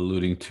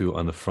alluding to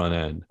on the front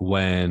end,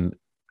 when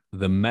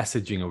the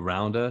messaging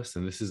around us,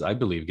 and this is, I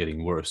believe,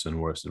 getting worse and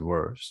worse and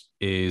worse,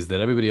 is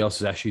that everybody else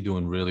is actually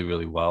doing really,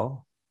 really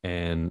well,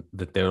 and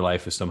that their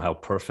life is somehow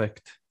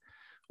perfect,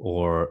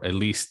 or at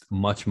least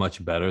much,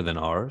 much better than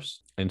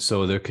ours. And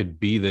so there could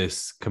be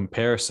this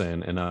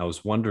comparison. And I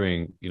was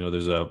wondering,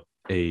 there's a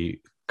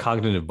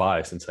cognitive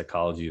bias in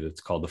psychology that's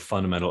called the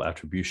fundamental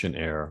attribution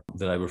error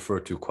that I refer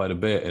to quite a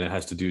bit. And it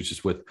has to do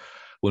just with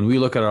when we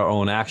look at our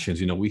own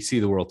actions, we see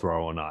the world through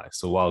our own eyes.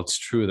 So while it's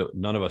true that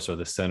none of us are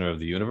the center of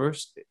the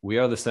universe, we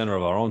are the center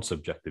of our own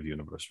subjective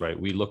universe, right?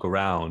 We look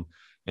around,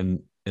 and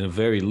in a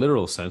very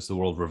literal sense, the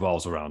world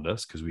revolves around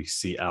us because we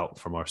see out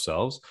from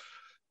ourselves.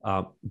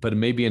 But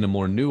maybe in a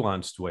more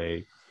nuanced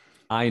way,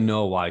 I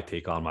know why I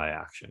take on my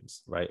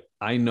actions, right?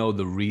 I know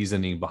the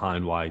reasoning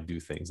behind why I do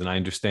things, and I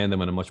understand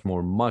them in a much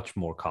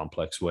more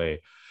complex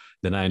way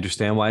than I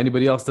understand why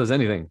anybody else does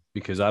anything,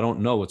 because I don't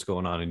know what's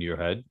going on in your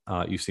head.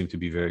 You seem to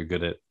be very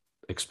good at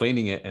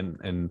explaining it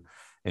and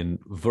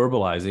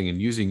verbalizing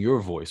and using your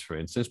voice, for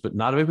instance, but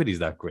not everybody's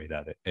that great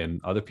at it. And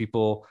other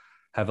people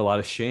have a lot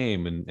of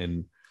shame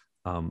and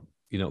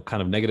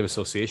kind of negative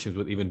associations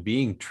with even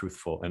being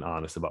truthful and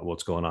honest about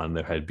what's going on in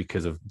their head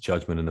because of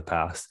judgment in the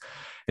past.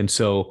 And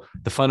so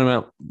the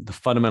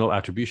fundamental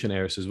attribution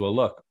error says, well,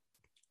 look,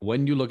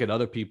 when you look at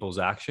other people's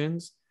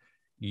actions,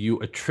 you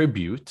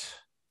attribute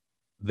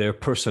their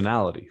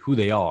personality, who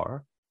they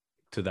are,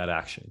 to that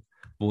action.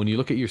 But when you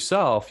look at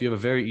yourself, you have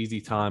a very easy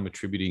time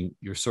attributing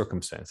your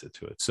circumstances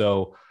to it.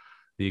 So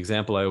the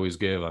example I always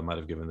give, I might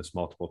have given this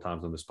multiple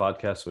times on this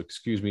podcast, so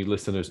excuse me,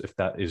 listeners, if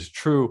that is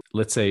true.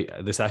 Let's say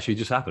this actually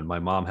just happened. My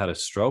mom had a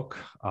stroke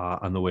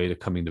on the way to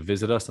coming to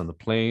visit us on the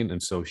plane.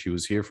 And so she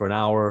was here for an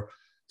hour,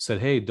 said,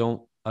 hey,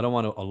 I don't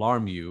want to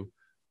alarm you,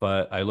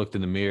 but I looked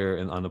in the mirror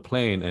and on the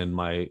plane, and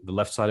the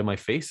left side of my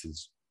face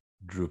is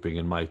drooping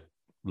and my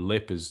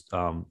lip is,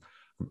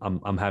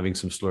 I'm having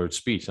some slurred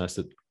speech. And I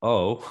said,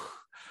 oh,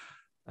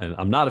 and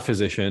I'm not a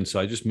physician, so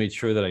I just made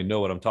sure that I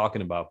know what I'm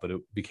talking about, but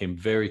it became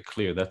very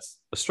clear that's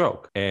a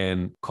stroke,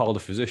 and called a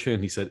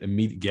physician. He said,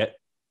 get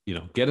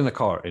in the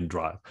car and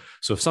drive.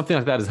 So if something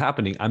like that is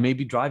happening, I may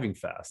be driving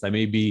fast. I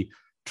may be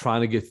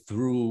trying to get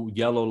through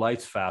yellow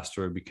lights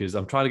faster because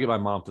I'm trying to get my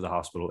mom to the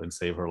hospital and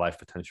save her life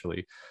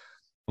potentially.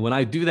 And when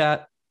I do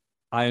that,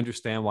 I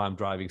understand why I'm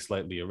driving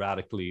slightly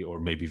erratically or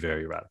maybe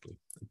very erratically.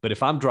 But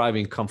if I'm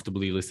driving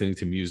comfortably, listening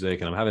to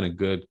music, and I'm having a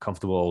good,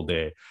 comfortable old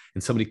day,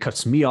 and somebody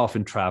cuts me off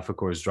in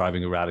traffic or is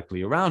driving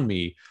erratically around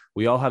me,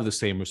 we all have the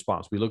same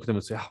response. We look at them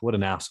and say, oh, what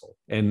an asshole.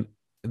 And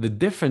the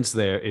difference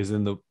there is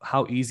in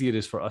how easy it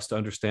is for us to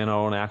understand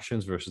our own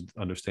actions versus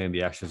understand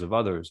the actions of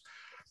others.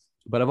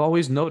 But I've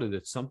always noted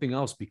that something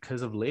else,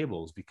 because of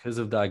labels, because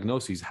of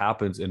diagnoses,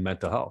 happens in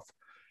mental health.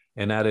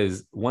 And that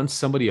is, once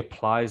somebody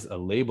applies a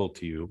label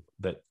to you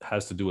that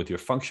has to do with your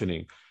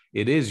functioning,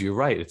 you're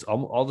right. It's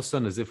all of a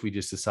sudden as if we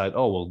just decide,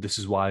 oh, well, this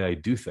is why I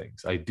do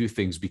things. I do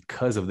things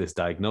because of this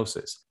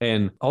diagnosis.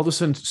 And all of a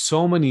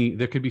sudden,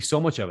 there could be so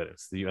much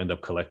evidence that you end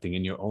up collecting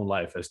in your own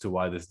life as to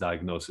why this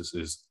diagnosis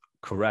is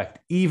correct,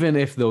 even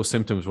if those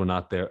symptoms were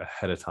not there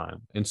ahead of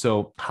time. And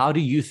so how do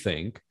you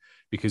think,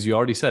 because you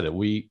already said it,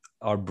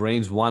 our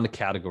brains want to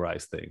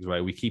categorize things,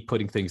 right? We keep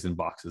putting things in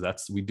boxes.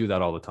 We do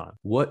that all the time.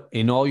 What,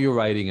 in all your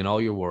writing and all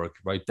your work,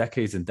 right?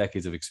 Decades and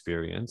decades of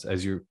experience,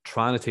 as you're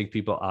trying to take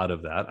people out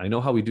of that. I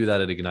know how we do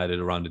that at Ignited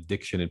around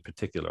addiction in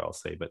particular, I'll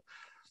say, but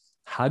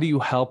how do you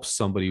help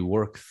somebody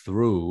work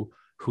through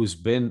who's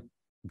been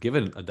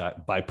given a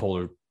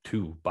bipolar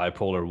 2,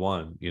 bipolar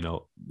 1,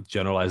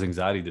 generalized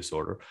anxiety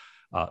disorder,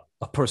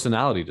 a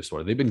personality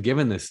disorder? They've been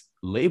given this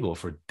label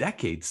for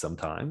decades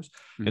sometimes.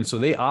 Mm-hmm. And so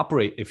they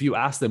operate, if you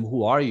ask them,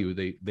 who are you?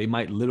 They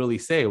might literally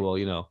say,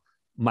 well,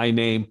 my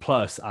name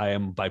plus I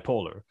am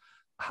bipolar.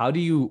 How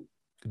do you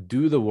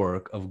do the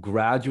work of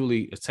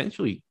gradually,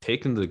 essentially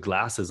taking the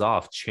glasses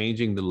off,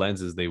 changing the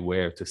lenses they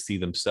wear to see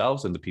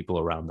themselves and the people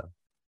around them?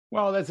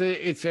 Well,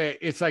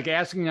 it's like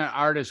asking an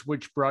artist,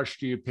 which brush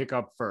do you pick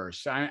up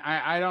first?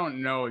 I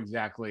don't know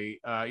exactly.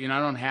 I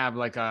don't have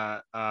like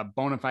a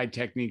bona fide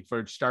technique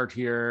for start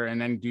here and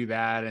then do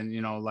that, and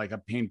like a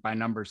paint by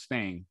numbers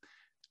thing.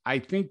 I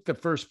think the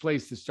first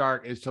place to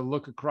start is to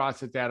look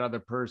across at that other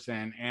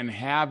person and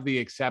have the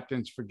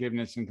acceptance,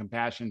 forgiveness, and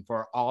compassion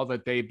for all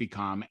that they've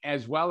become,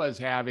 as well as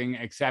having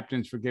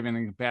acceptance, forgiveness,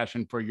 and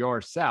compassion for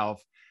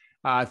yourself,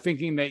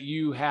 thinking that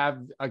you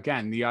have,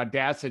 again, the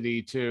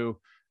audacity to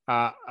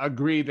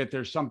agree that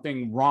there's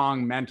something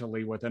wrong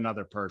mentally with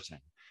another person.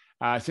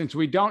 Since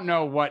we don't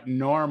know what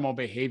normal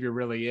behavior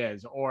really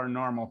is or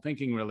normal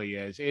thinking really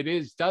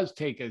is, does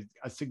take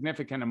a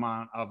significant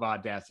amount of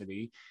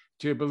audacity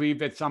to believe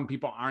that some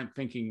people aren't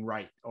thinking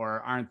right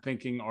or aren't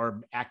thinking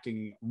or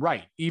acting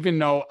right, even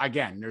though,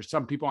 again, there's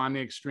some people on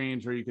the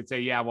extremes where you could say,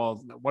 yeah,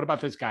 well, what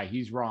about this guy?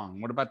 He's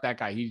wrong. What about that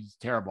guy? He's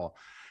terrible.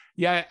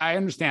 Yeah, I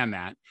understand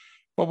that.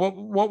 But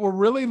what we're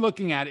really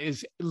looking at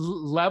is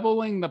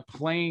leveling the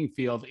playing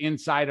field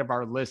inside of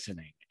our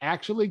listening,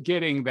 actually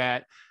getting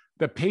that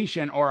the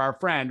patient or our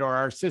friend or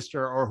our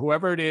sister or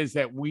whoever it is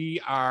that we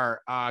are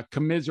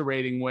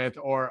commiserating with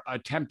or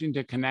attempting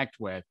to connect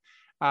with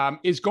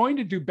is going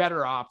to do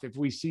better off if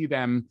we see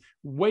them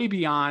way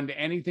beyond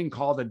anything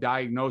called a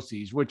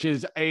diagnosis, which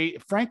is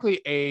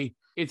frankly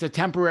it's a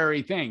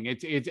temporary thing.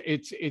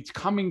 It's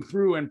coming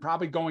through and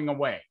probably going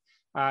away.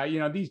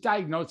 These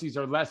diagnoses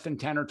are less than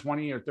 10 or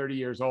 20 or 30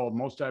 years old,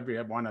 most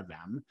every one of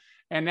them.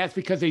 And that's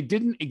because they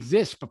didn't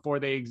exist before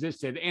they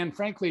existed. And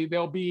frankly,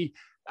 they'll be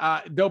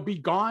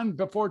gone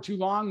before too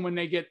long when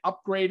they get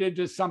upgraded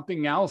to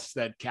something else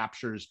that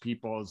captures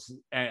people's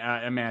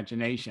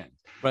imaginations.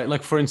 Right.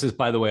 Like, for instance,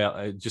 by the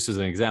way, just as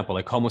an example,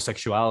 like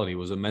homosexuality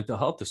was a mental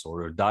health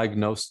disorder,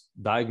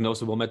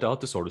 diagnosable mental health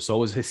disorder. So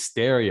was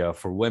hysteria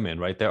for women,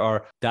 right? There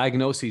are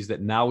diagnoses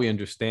that now we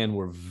understand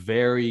were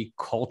very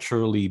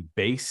culturally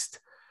based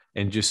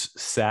and just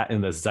sat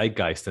in the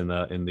zeitgeist,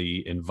 in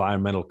the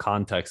environmental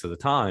context of the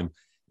time.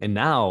 And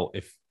now,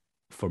 if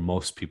for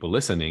most people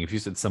listening, if you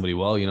said to somebody,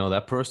 well, you know,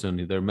 that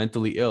person, they're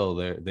mentally ill,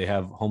 they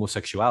have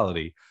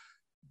homosexuality,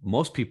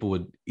 most people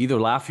would either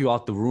laugh you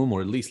out the room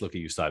or at least look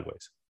at you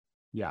sideways.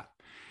 Yeah.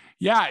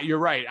 Yeah, you're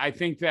right. I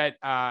think that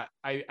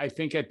I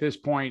think at this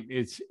point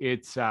it's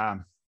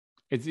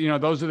you know,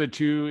 those are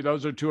two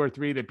or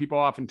three that people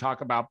often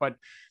talk about. But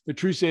the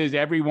truth is,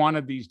 every one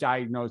of these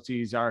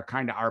diagnoses are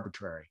kind of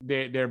arbitrary.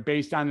 They're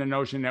based on the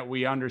notion that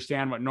we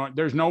understand what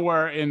there's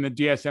nowhere in the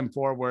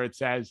DSM-4 where it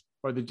says,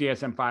 or the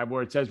DSM-5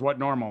 where it says what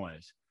normal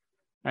is.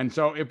 And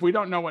so if we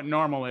don't know what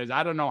normal is,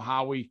 I don't know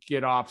how we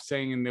get off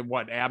saying that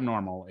what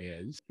abnormal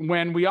is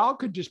when we all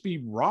could just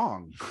be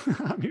wrong.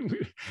 I mean,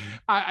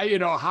 you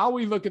know, how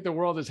we look at the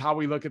world is how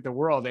we look at the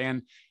world.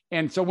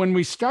 And so when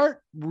we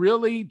start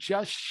really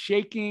just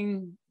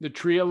shaking the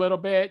tree a little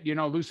bit, you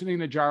know, loosening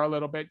the jar a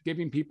little bit,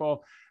 giving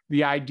people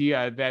the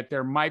idea that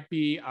there might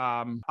be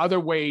other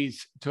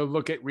ways to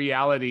look at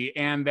reality,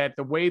 and that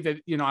the way that,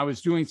 you know, I was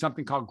doing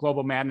something called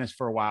Global Madness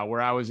for a while, where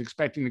I was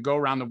expecting to go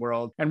around the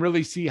world and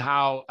really see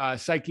how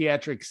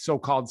psychiatric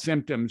so-called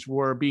symptoms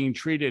were being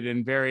treated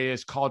in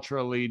various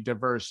culturally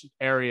diverse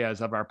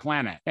areas of our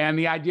planet. And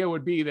the idea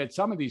would be that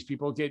some of these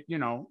people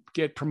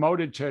get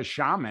promoted to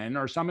shaman,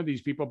 or some of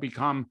these people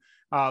become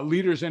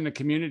leaders in the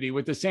community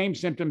with the same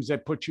symptoms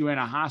that put you in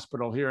a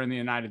hospital here in the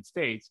United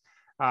States.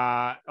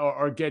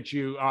 Or get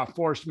you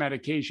forced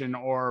medication,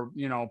 or,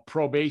 you know,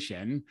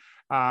 probation.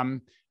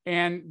 And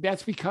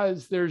that's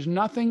because there's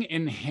nothing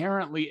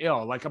inherently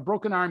ill. Like a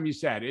broken arm, you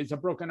said, is a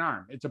broken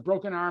arm. It's a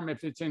broken arm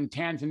if it's in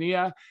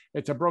Tanzania.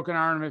 It's a broken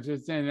arm if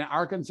it's in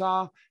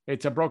Arkansas.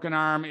 It's a broken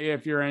arm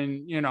if you're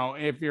in, you know,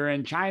 if you're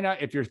in China,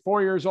 if you're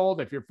 4 years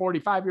old, if you're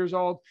 45 years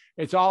old,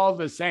 it's all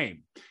the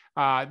same.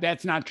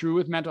 That's not true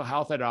with mental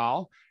health at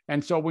all.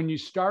 And so when you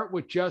start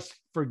with just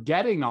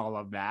forgetting all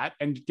of that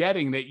and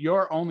getting that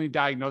your only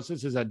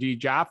diagnosis is a D.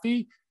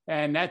 Jaffe,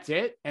 and that's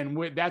it, and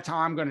that's how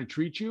I'm going to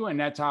treat you, and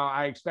that's how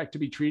I expect to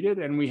be treated,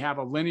 and we have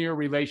a linear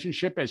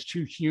relationship as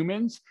two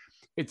humans.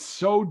 It's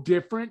so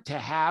different to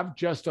have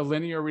just a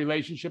linear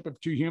relationship of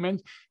two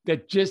humans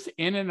that just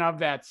in and of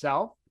that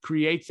self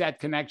creates that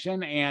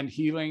connection, and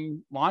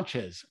healing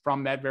launches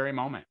from that very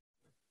moment.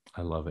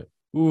 I love it.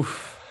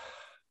 Oof.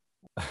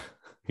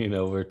 You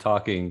know, we're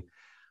talking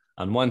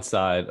on one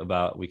side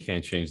about we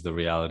can't change the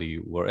reality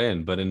we're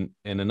in, but in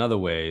another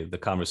way, the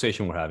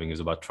conversation we're having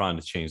is about trying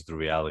to change the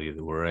reality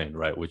that we're in,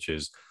 right? Which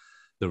is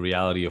the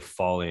reality of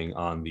falling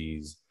on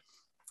these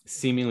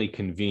seemingly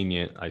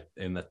convenient,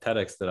 in the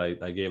TEDx that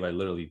I gave, I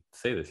literally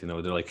say this, you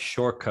know, they're like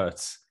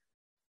shortcuts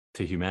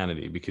to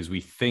humanity, because we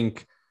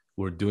think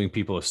we're doing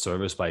people a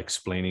service by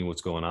explaining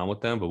what's going on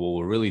with them. But what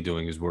we're really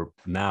doing is we're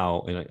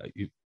now, and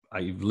I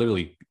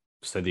literally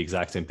said the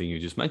exact same thing you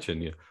just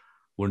mentioned. You know,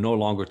 we're no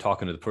longer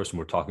talking to the person,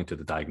 we're talking to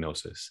the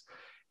diagnosis.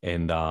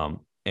 And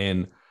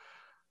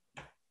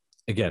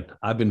again,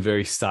 I've been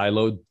very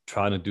siloed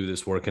trying to do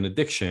this work in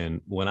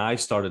addiction. When I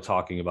started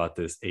talking about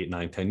this 8,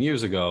 9, 10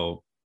 years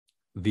ago,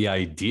 the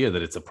idea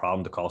that it's a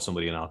problem to call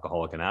somebody an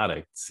alcoholic and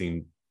addict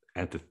seemed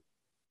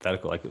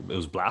antithetical, like it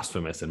was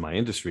blasphemous in my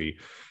industry.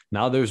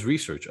 Now there's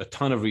research, a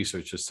ton of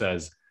research that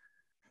says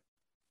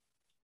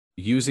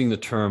using the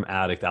term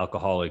addict,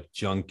 alcoholic,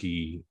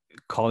 junkie,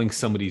 calling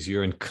somebody's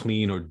urine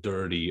clean or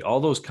dirty, all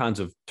those kinds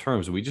of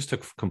terms we just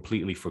took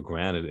completely for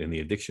granted in the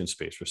addiction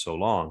space for so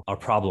long are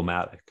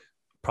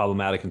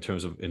problematic in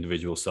terms of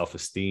individual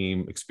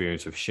self-esteem,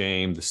 experience of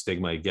shame, the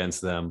stigma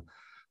against them,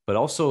 but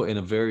also in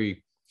a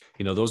very,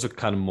 you know, those are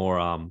kind of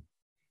more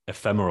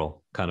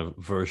ephemeral kind of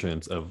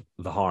versions of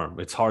the harm.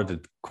 It's hard to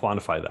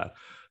quantify that,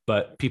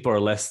 but people are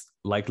less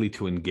likely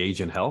to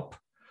engage in help.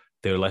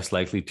 They're less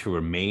likely to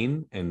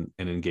remain and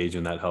engage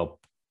in that help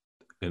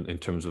in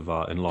terms of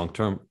in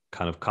long-term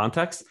kind of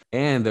context,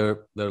 and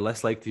they're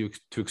less likely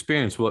to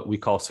experience what we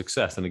call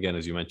success. And again,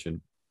 as you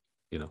mentioned,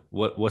 you know,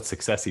 what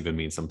success even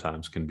means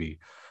sometimes can be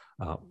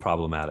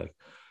problematic.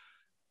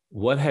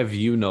 What have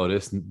you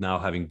noticed now,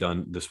 having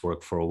done this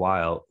work for a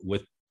while,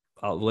 with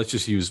let's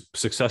just use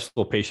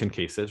successful patient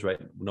cases, right?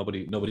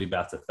 Nobody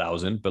bats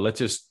 1,000, but let's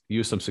just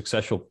use some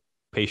successful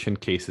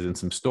patient cases and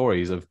some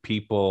stories of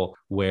people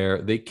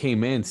where they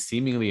came in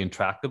seemingly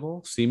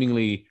intractable,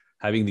 seemingly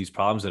having these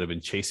problems that have been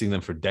chasing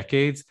them for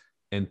decades,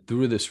 and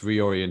through this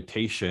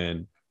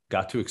reorientation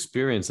got to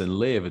experience and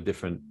live a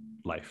different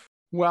life.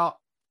 Well,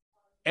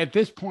 at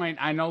this point,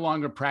 I no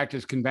longer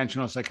practice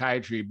conventional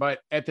psychiatry, but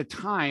at the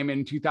time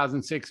in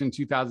 2006 and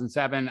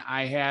 2007,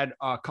 I had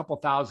a couple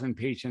thousand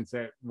patients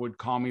that would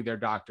call me their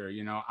doctor,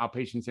 you know,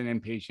 outpatients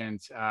and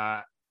inpatients,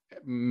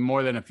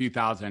 more than a few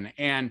thousand.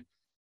 And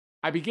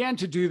I began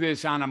to do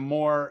this on a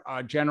more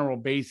general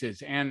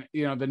basis. And,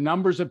 you know, the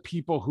numbers of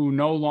people who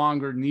no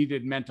longer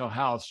needed mental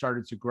health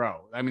started to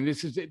grow. I mean,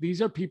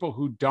 these are people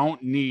who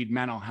don't need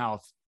mental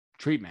health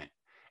treatment,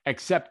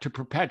 except to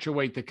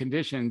perpetuate the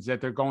conditions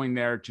that they're going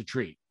there to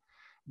treat.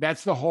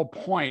 that's the whole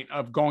point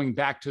of going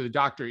back to the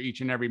doctor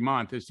each and every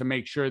month, is to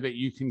make sure that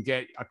you can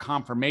get a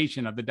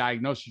confirmation of the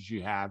diagnosis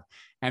you have,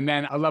 and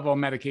then a level of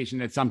medication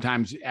that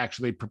sometimes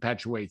actually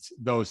perpetuates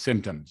those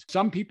symptoms.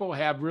 Some people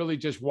have really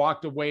just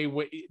walked away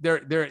with,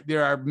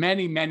 there are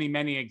many, many,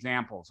 many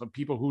examples of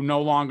people who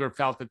no longer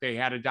felt that they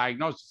had a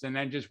diagnosis and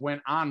then just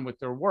went on with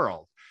their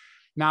world.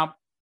 Now,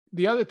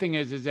 the other thing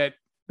is that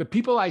the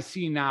people I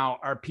see now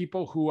are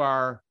people who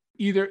are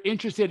either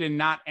interested in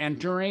not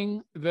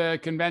entering the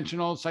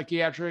conventional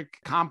psychiatric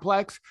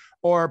complex,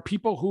 or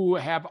people who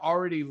have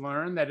already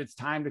learned that it's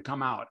time to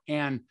come out.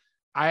 And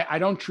I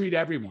don't treat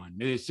everyone.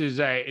 It's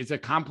a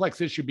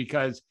complex issue,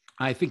 because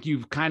I think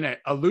you've kind of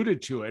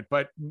alluded to it,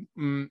 but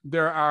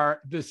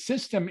the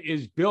system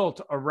is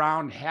built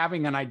around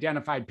having an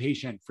identified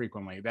patient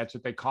frequently. That's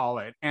what they call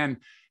it. And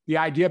the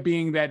idea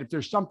being that if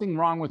there's something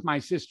wrong with my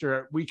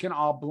sister, we can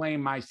all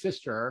blame my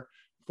sister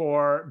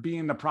for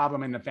being the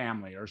problem in the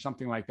family or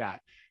something like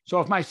that. So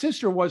if my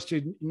sister was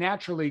to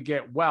naturally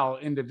get well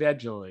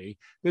individually,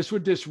 this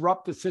would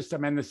disrupt the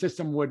system, and the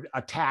system would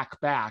attack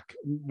back,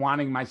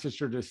 wanting my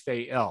sister to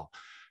stay ill.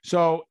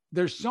 So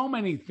there's so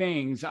many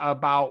things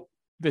about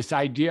this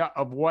idea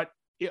of what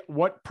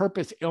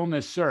purpose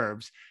illness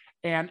serves.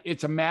 And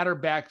it's a matter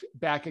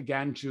back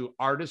again to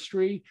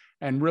artistry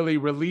and really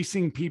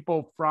releasing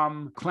people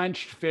from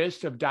clenched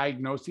fist of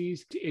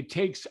diagnoses. It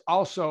takes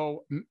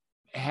also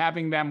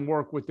having them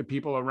work with the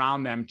people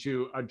around them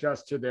to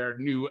adjust to their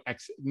new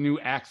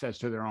access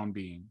to their own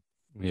being.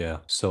 Yeah,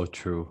 so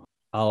true.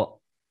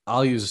 I'll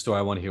use a story.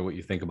 I want to hear what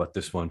you think about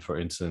this one. For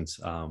instance,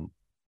 a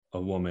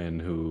woman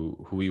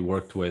who we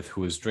worked with,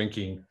 who was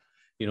drinking,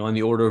 on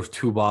the order of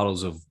 2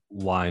 bottles of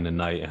wine a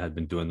night, and had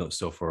been doing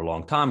so for a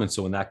long time. And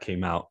so when that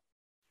came out,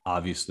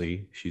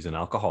 obviously she's an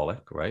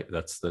alcoholic, right?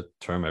 That's the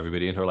term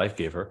everybody in her life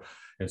gave her.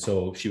 And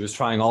so she was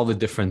trying all the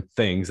different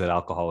things that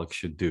alcoholics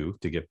should do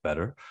to get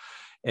better.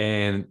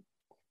 And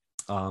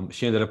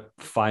she ended up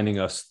finding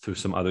us through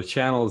some other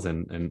channels,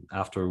 and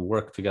after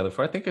work together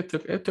for, I think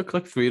it took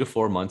like 3 to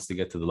 4 months to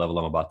get to the level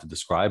I'm about to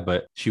describe,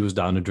 but she was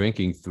down to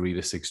drinking 3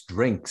 to 6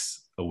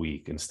 drinks a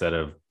week instead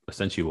of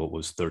essentially what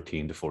was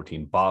 13 to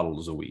 14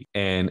 bottles a week.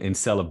 And in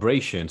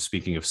celebration,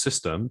 speaking of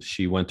systems,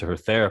 she went to her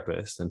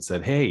therapist and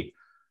said, hey,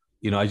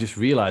 I just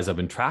realized I've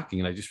been tracking,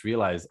 and I just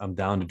realized I'm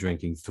down to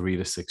drinking 3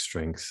 to 6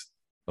 drinks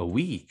a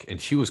week.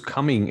 And she was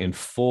coming in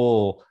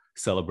full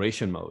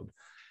celebration mode.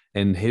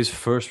 And his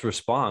first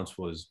response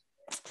was,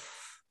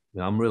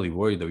 I'm really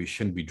worried that we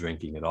shouldn't be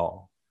drinking at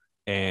all.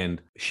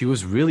 And she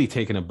was really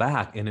taken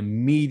aback and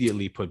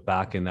immediately put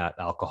back in that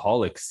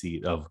alcoholic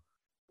seat of,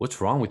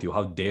 what's wrong with you?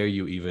 How dare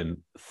you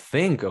even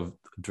think of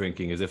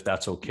drinking as if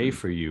that's okay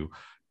for you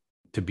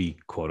to be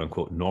quote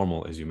unquote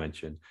normal, as you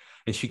mentioned.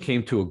 And she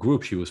came to a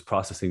group. She was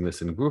processing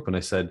this in a group. And I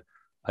said,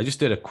 I just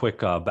did a quick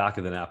back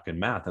of the napkin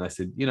math. And I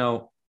said,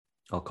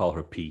 I'll call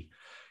her P.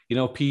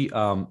 P,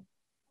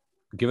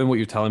 given what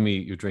you're telling me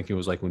your drinking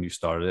was like when you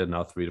started, and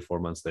now 3 to 4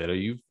 months later,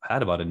 you've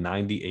had about a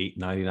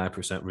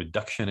 99%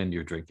 reduction in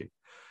your drinking.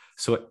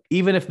 So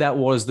even if that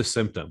was the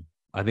symptom,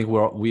 I think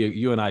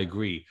you and I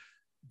agree,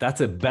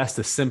 that's at best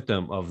a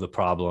symptom of the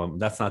problem.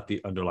 That's not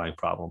the underlying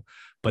problem.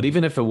 But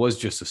even if it was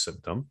just a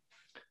symptom,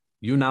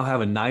 you now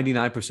have a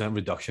 99%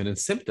 reduction in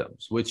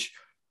symptoms, which,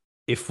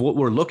 if what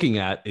we're looking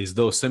at is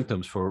those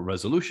symptoms for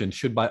resolution,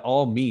 should by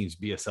all means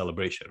be a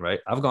celebration, right?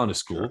 I've gone to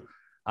school. Sure.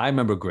 I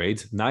remember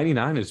grades.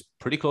 99 is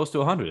pretty close to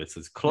 100. It's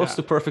as close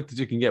to perfect as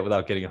you can get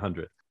without getting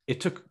 100. It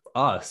took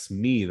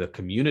me, the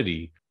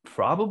community,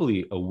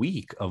 probably a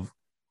week of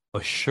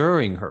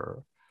assuring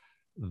her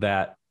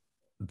that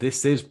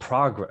this is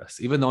progress,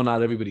 even though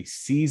not everybody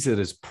sees it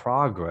as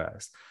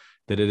progress,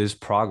 that it is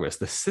progress.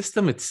 The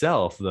system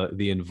itself,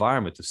 the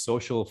environment, the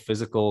social,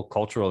 physical,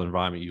 cultural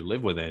environment you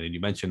live within, and you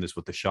mentioned this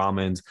with the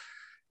shamans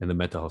and the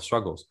mental health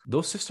struggles,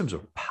 those systems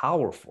are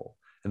powerful.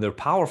 And they're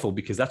powerful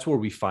because that's where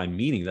we find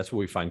meaning. That's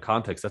where we find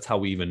context. That's how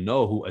we even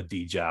know who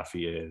Adi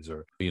Jaffe is,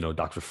 or,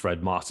 Dr.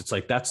 Fred Moss. It's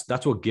like, that's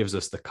what gives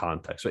us the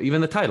context, right?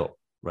 Even the title,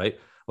 right?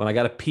 When I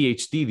got a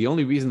PhD, the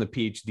only reason the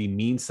PhD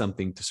means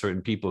something to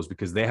certain people is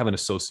because they have an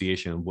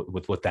association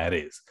with what that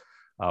is,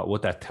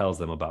 what that tells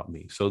them about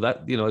me. So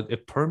that,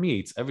 it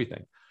permeates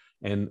everything.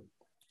 And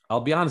I'll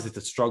be honest, it's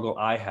a struggle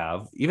I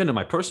have, even in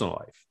my personal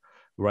life,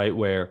 right?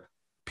 Where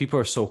people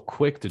are so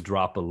quick to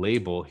drop a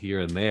label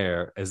here and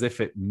there as if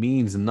it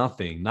means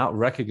nothing, not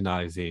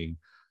recognizing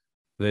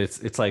that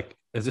it's like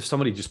as if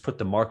somebody just put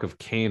the mark of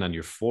Cain on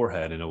your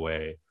forehead in a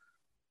way.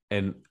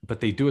 But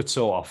they do it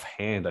so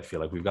offhand. I feel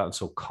like we've gotten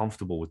so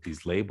comfortable with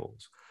these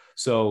labels.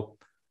 So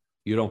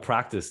you don't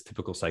practice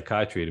typical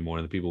psychiatry anymore,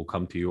 and the people who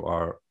come to you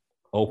are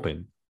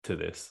open to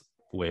this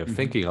way of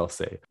thinking, I'll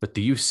say. But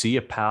do you see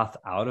a path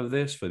out of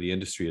this for the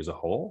industry as a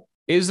whole?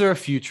 Is there a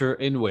future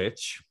in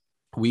which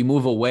we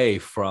move away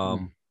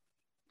from,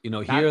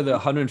 here are the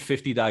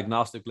 150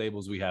 diagnostic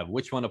labels we have.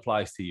 Which one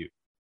applies to you?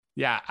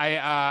 Yeah,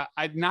 I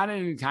not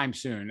anytime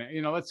soon.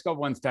 Let's go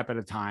one step at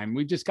a time.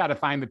 We just got to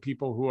find the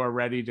people who are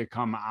ready to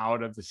come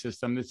out of the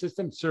system. The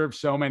system serves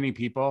so many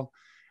people.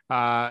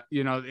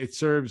 It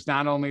serves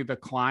not only the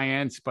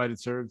clients, but it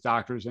serves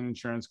doctors and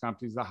insurance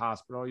companies, the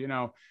hospital,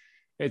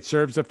 it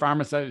serves the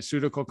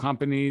pharmaceutical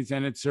companies,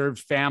 and it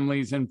serves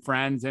families and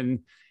friends, and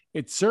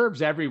it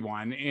serves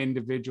everyone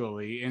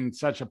individually in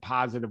such a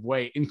positive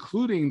way,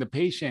 including the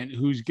patient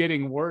who's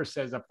getting worse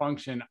as a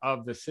function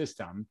of the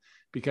system.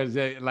 Because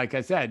like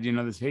I said,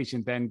 this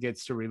patient then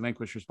gets to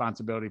relinquish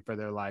responsibility for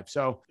their life.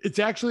 So it's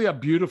actually a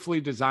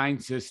beautifully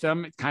designed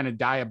system. It's kind of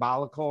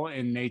diabolical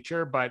in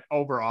nature, but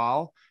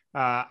overall,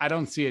 I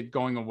don't see it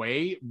going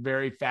away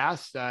very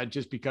fast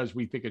just because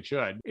we think it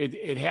should.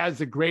 It has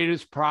the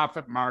greatest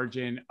profit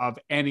margin of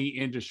any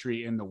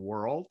industry in the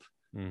world,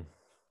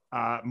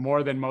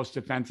 more than most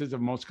defenses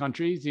of most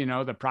countries.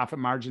 The profit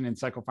margin in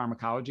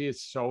psychopharmacology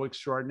is so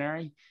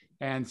extraordinary.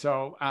 And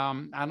so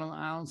I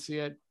don't see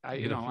it.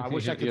 I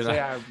wish I could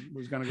say I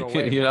was going to go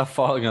away. You're not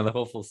falling on the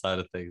hopeful side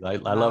of things. I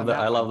love that.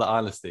 I love the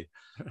honesty.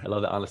 I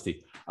love the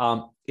honesty.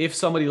 If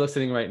somebody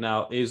listening right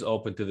now is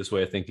open to this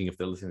way of thinking, if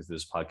they're listening to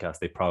this podcast,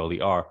 they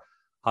probably are.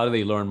 How do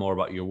they learn more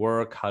about your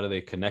work? How do they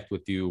connect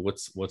with you?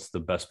 What's the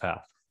best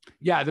path?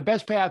 Yeah, the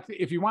best path,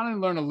 if you want to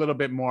learn a little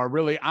bit more,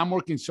 really, I'm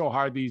working so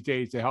hard these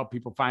days to help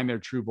people find their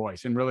true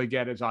voice and really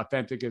get as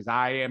authentic as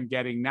I am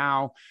getting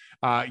now.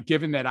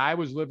 Given that I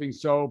was living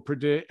so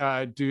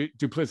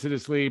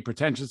duplicitously,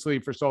 pretentiously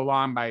for so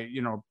long by,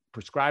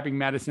 prescribing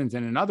medicines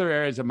and in other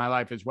areas of my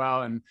life as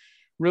well, and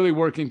really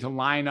working to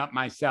line up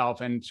myself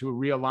and to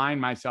realign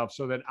myself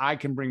so that I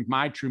can bring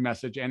my true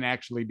message and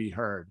actually be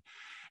heard.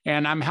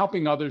 And I'm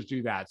helping others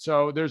do that.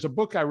 So there's a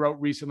book I wrote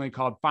recently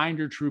called Find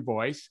Your True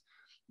Voice.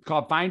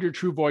 Called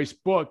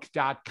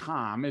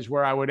findyourtruevoicebook.com is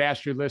where I would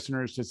ask your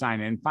listeners to sign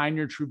in,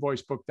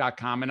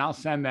 findyourtruevoicebook.com, and I'll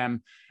send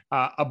them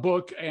a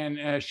book,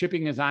 and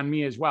shipping is on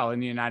me as well in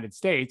the United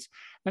States.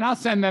 And I'll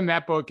send them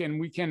that book, and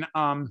we can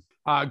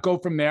go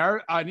from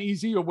there. An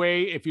easier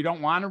way, if you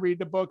don't want to read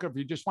the book, or if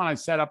you just want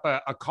to set up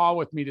a call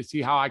with me to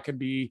see how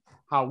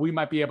we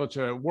might be able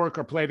to work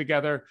or play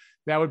together,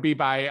 that would be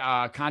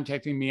by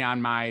contacting me on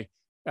my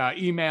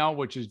email,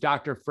 which is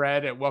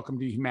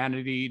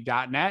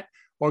drfred@welcometohumanity.net.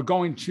 or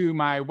going to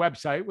my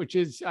website, which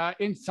is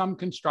in some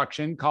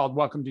construction, called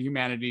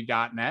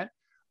welcometohumanity.net.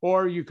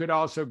 Or you could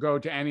also go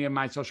to any of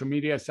my social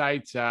media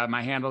sites.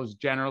 My handle is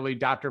generally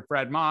Dr.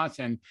 Fred Moss,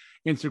 and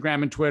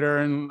Instagram and Twitter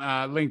and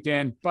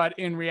LinkedIn. But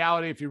in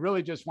reality, if you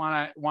really just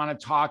want to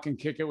talk and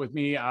kick it with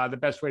me, the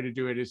best way to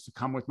do it is to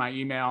come with my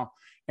email.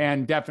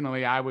 And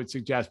definitely, I would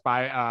suggest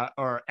buy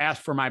or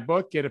ask for my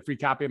book, get a free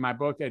copy of my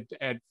book at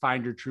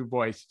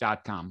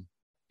findyourtruevoice.com.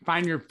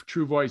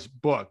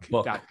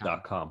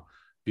 Findyourtruevoicebook.com.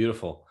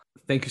 Beautiful.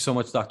 Thank you so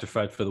much, Dr.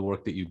 Fred, for the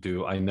work that you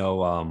do. I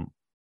know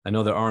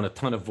there aren't a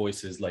ton of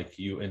voices like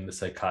you in the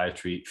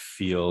psychiatry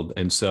field.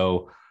 And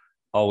so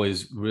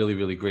always really,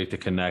 really great to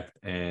connect.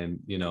 And,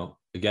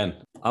 again,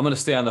 I'm going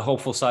to stay on the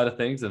hopeful side of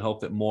things and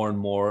hope that more and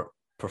more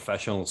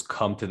professionals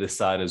come to this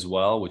side as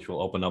well, which will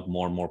open up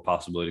more and more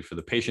possibility for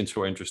the patients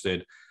who are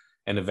interested,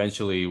 and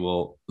eventually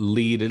will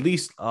lead, at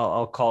least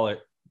I'll call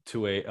it,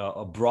 to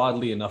a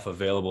broadly enough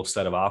available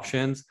set of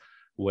options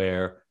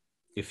where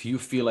if you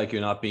feel like you're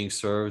not being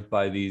served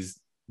by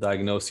these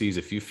diagnoses,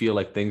 if you feel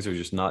like things are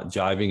just not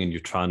jiving and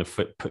you're trying to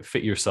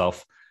fit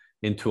yourself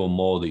into a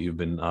mold that you've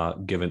been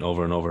given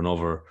over and over and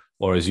over,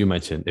 or as you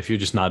mentioned, if you're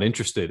just not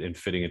interested in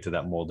fitting into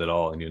that mold at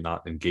all and you're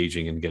not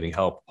engaging and getting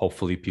help,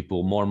 hopefully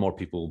more and more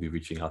people will be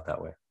reaching out that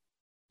way.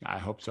 I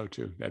hope so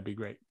too. That'd be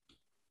great.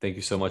 Thank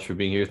you so much for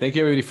being here. Thank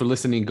you everybody for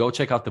listening. Go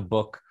check out the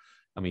book.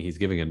 I mean, he's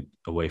giving it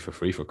away for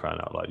free, for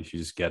crying out loud. You should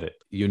just get it.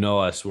 You know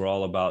us. We're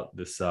all about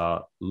this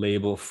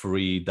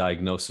label-free,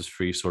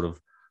 diagnosis-free sort of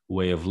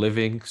way of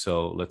living.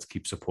 So let's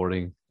keep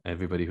supporting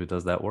everybody who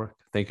does that work.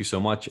 Thank you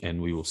so much,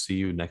 and we will see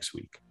you next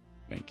week.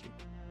 Thank you.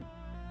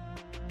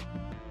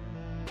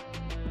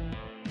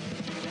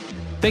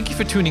 Thank you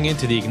for tuning in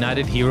to the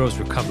Ignited Heroes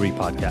Recovery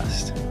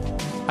Podcast.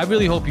 I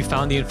really hope you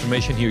found the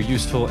information here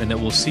useful and that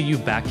we'll see you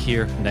back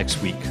here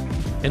next week.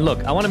 And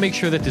look, I want to make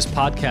sure that this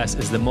podcast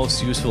is the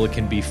most useful it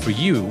can be for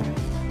you,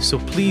 so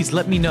please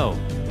let me know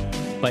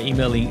by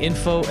emailing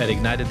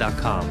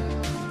info@ignited.com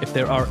if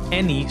there are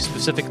any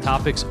specific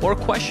topics or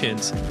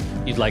questions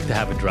you'd like to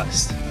have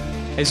addressed.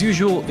 As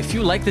usual, if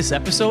you like this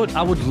episode,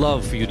 I would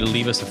love for you to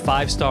leave us a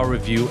 5-star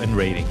review and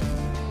rating.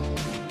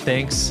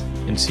 Thanks,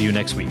 and see you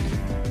next week.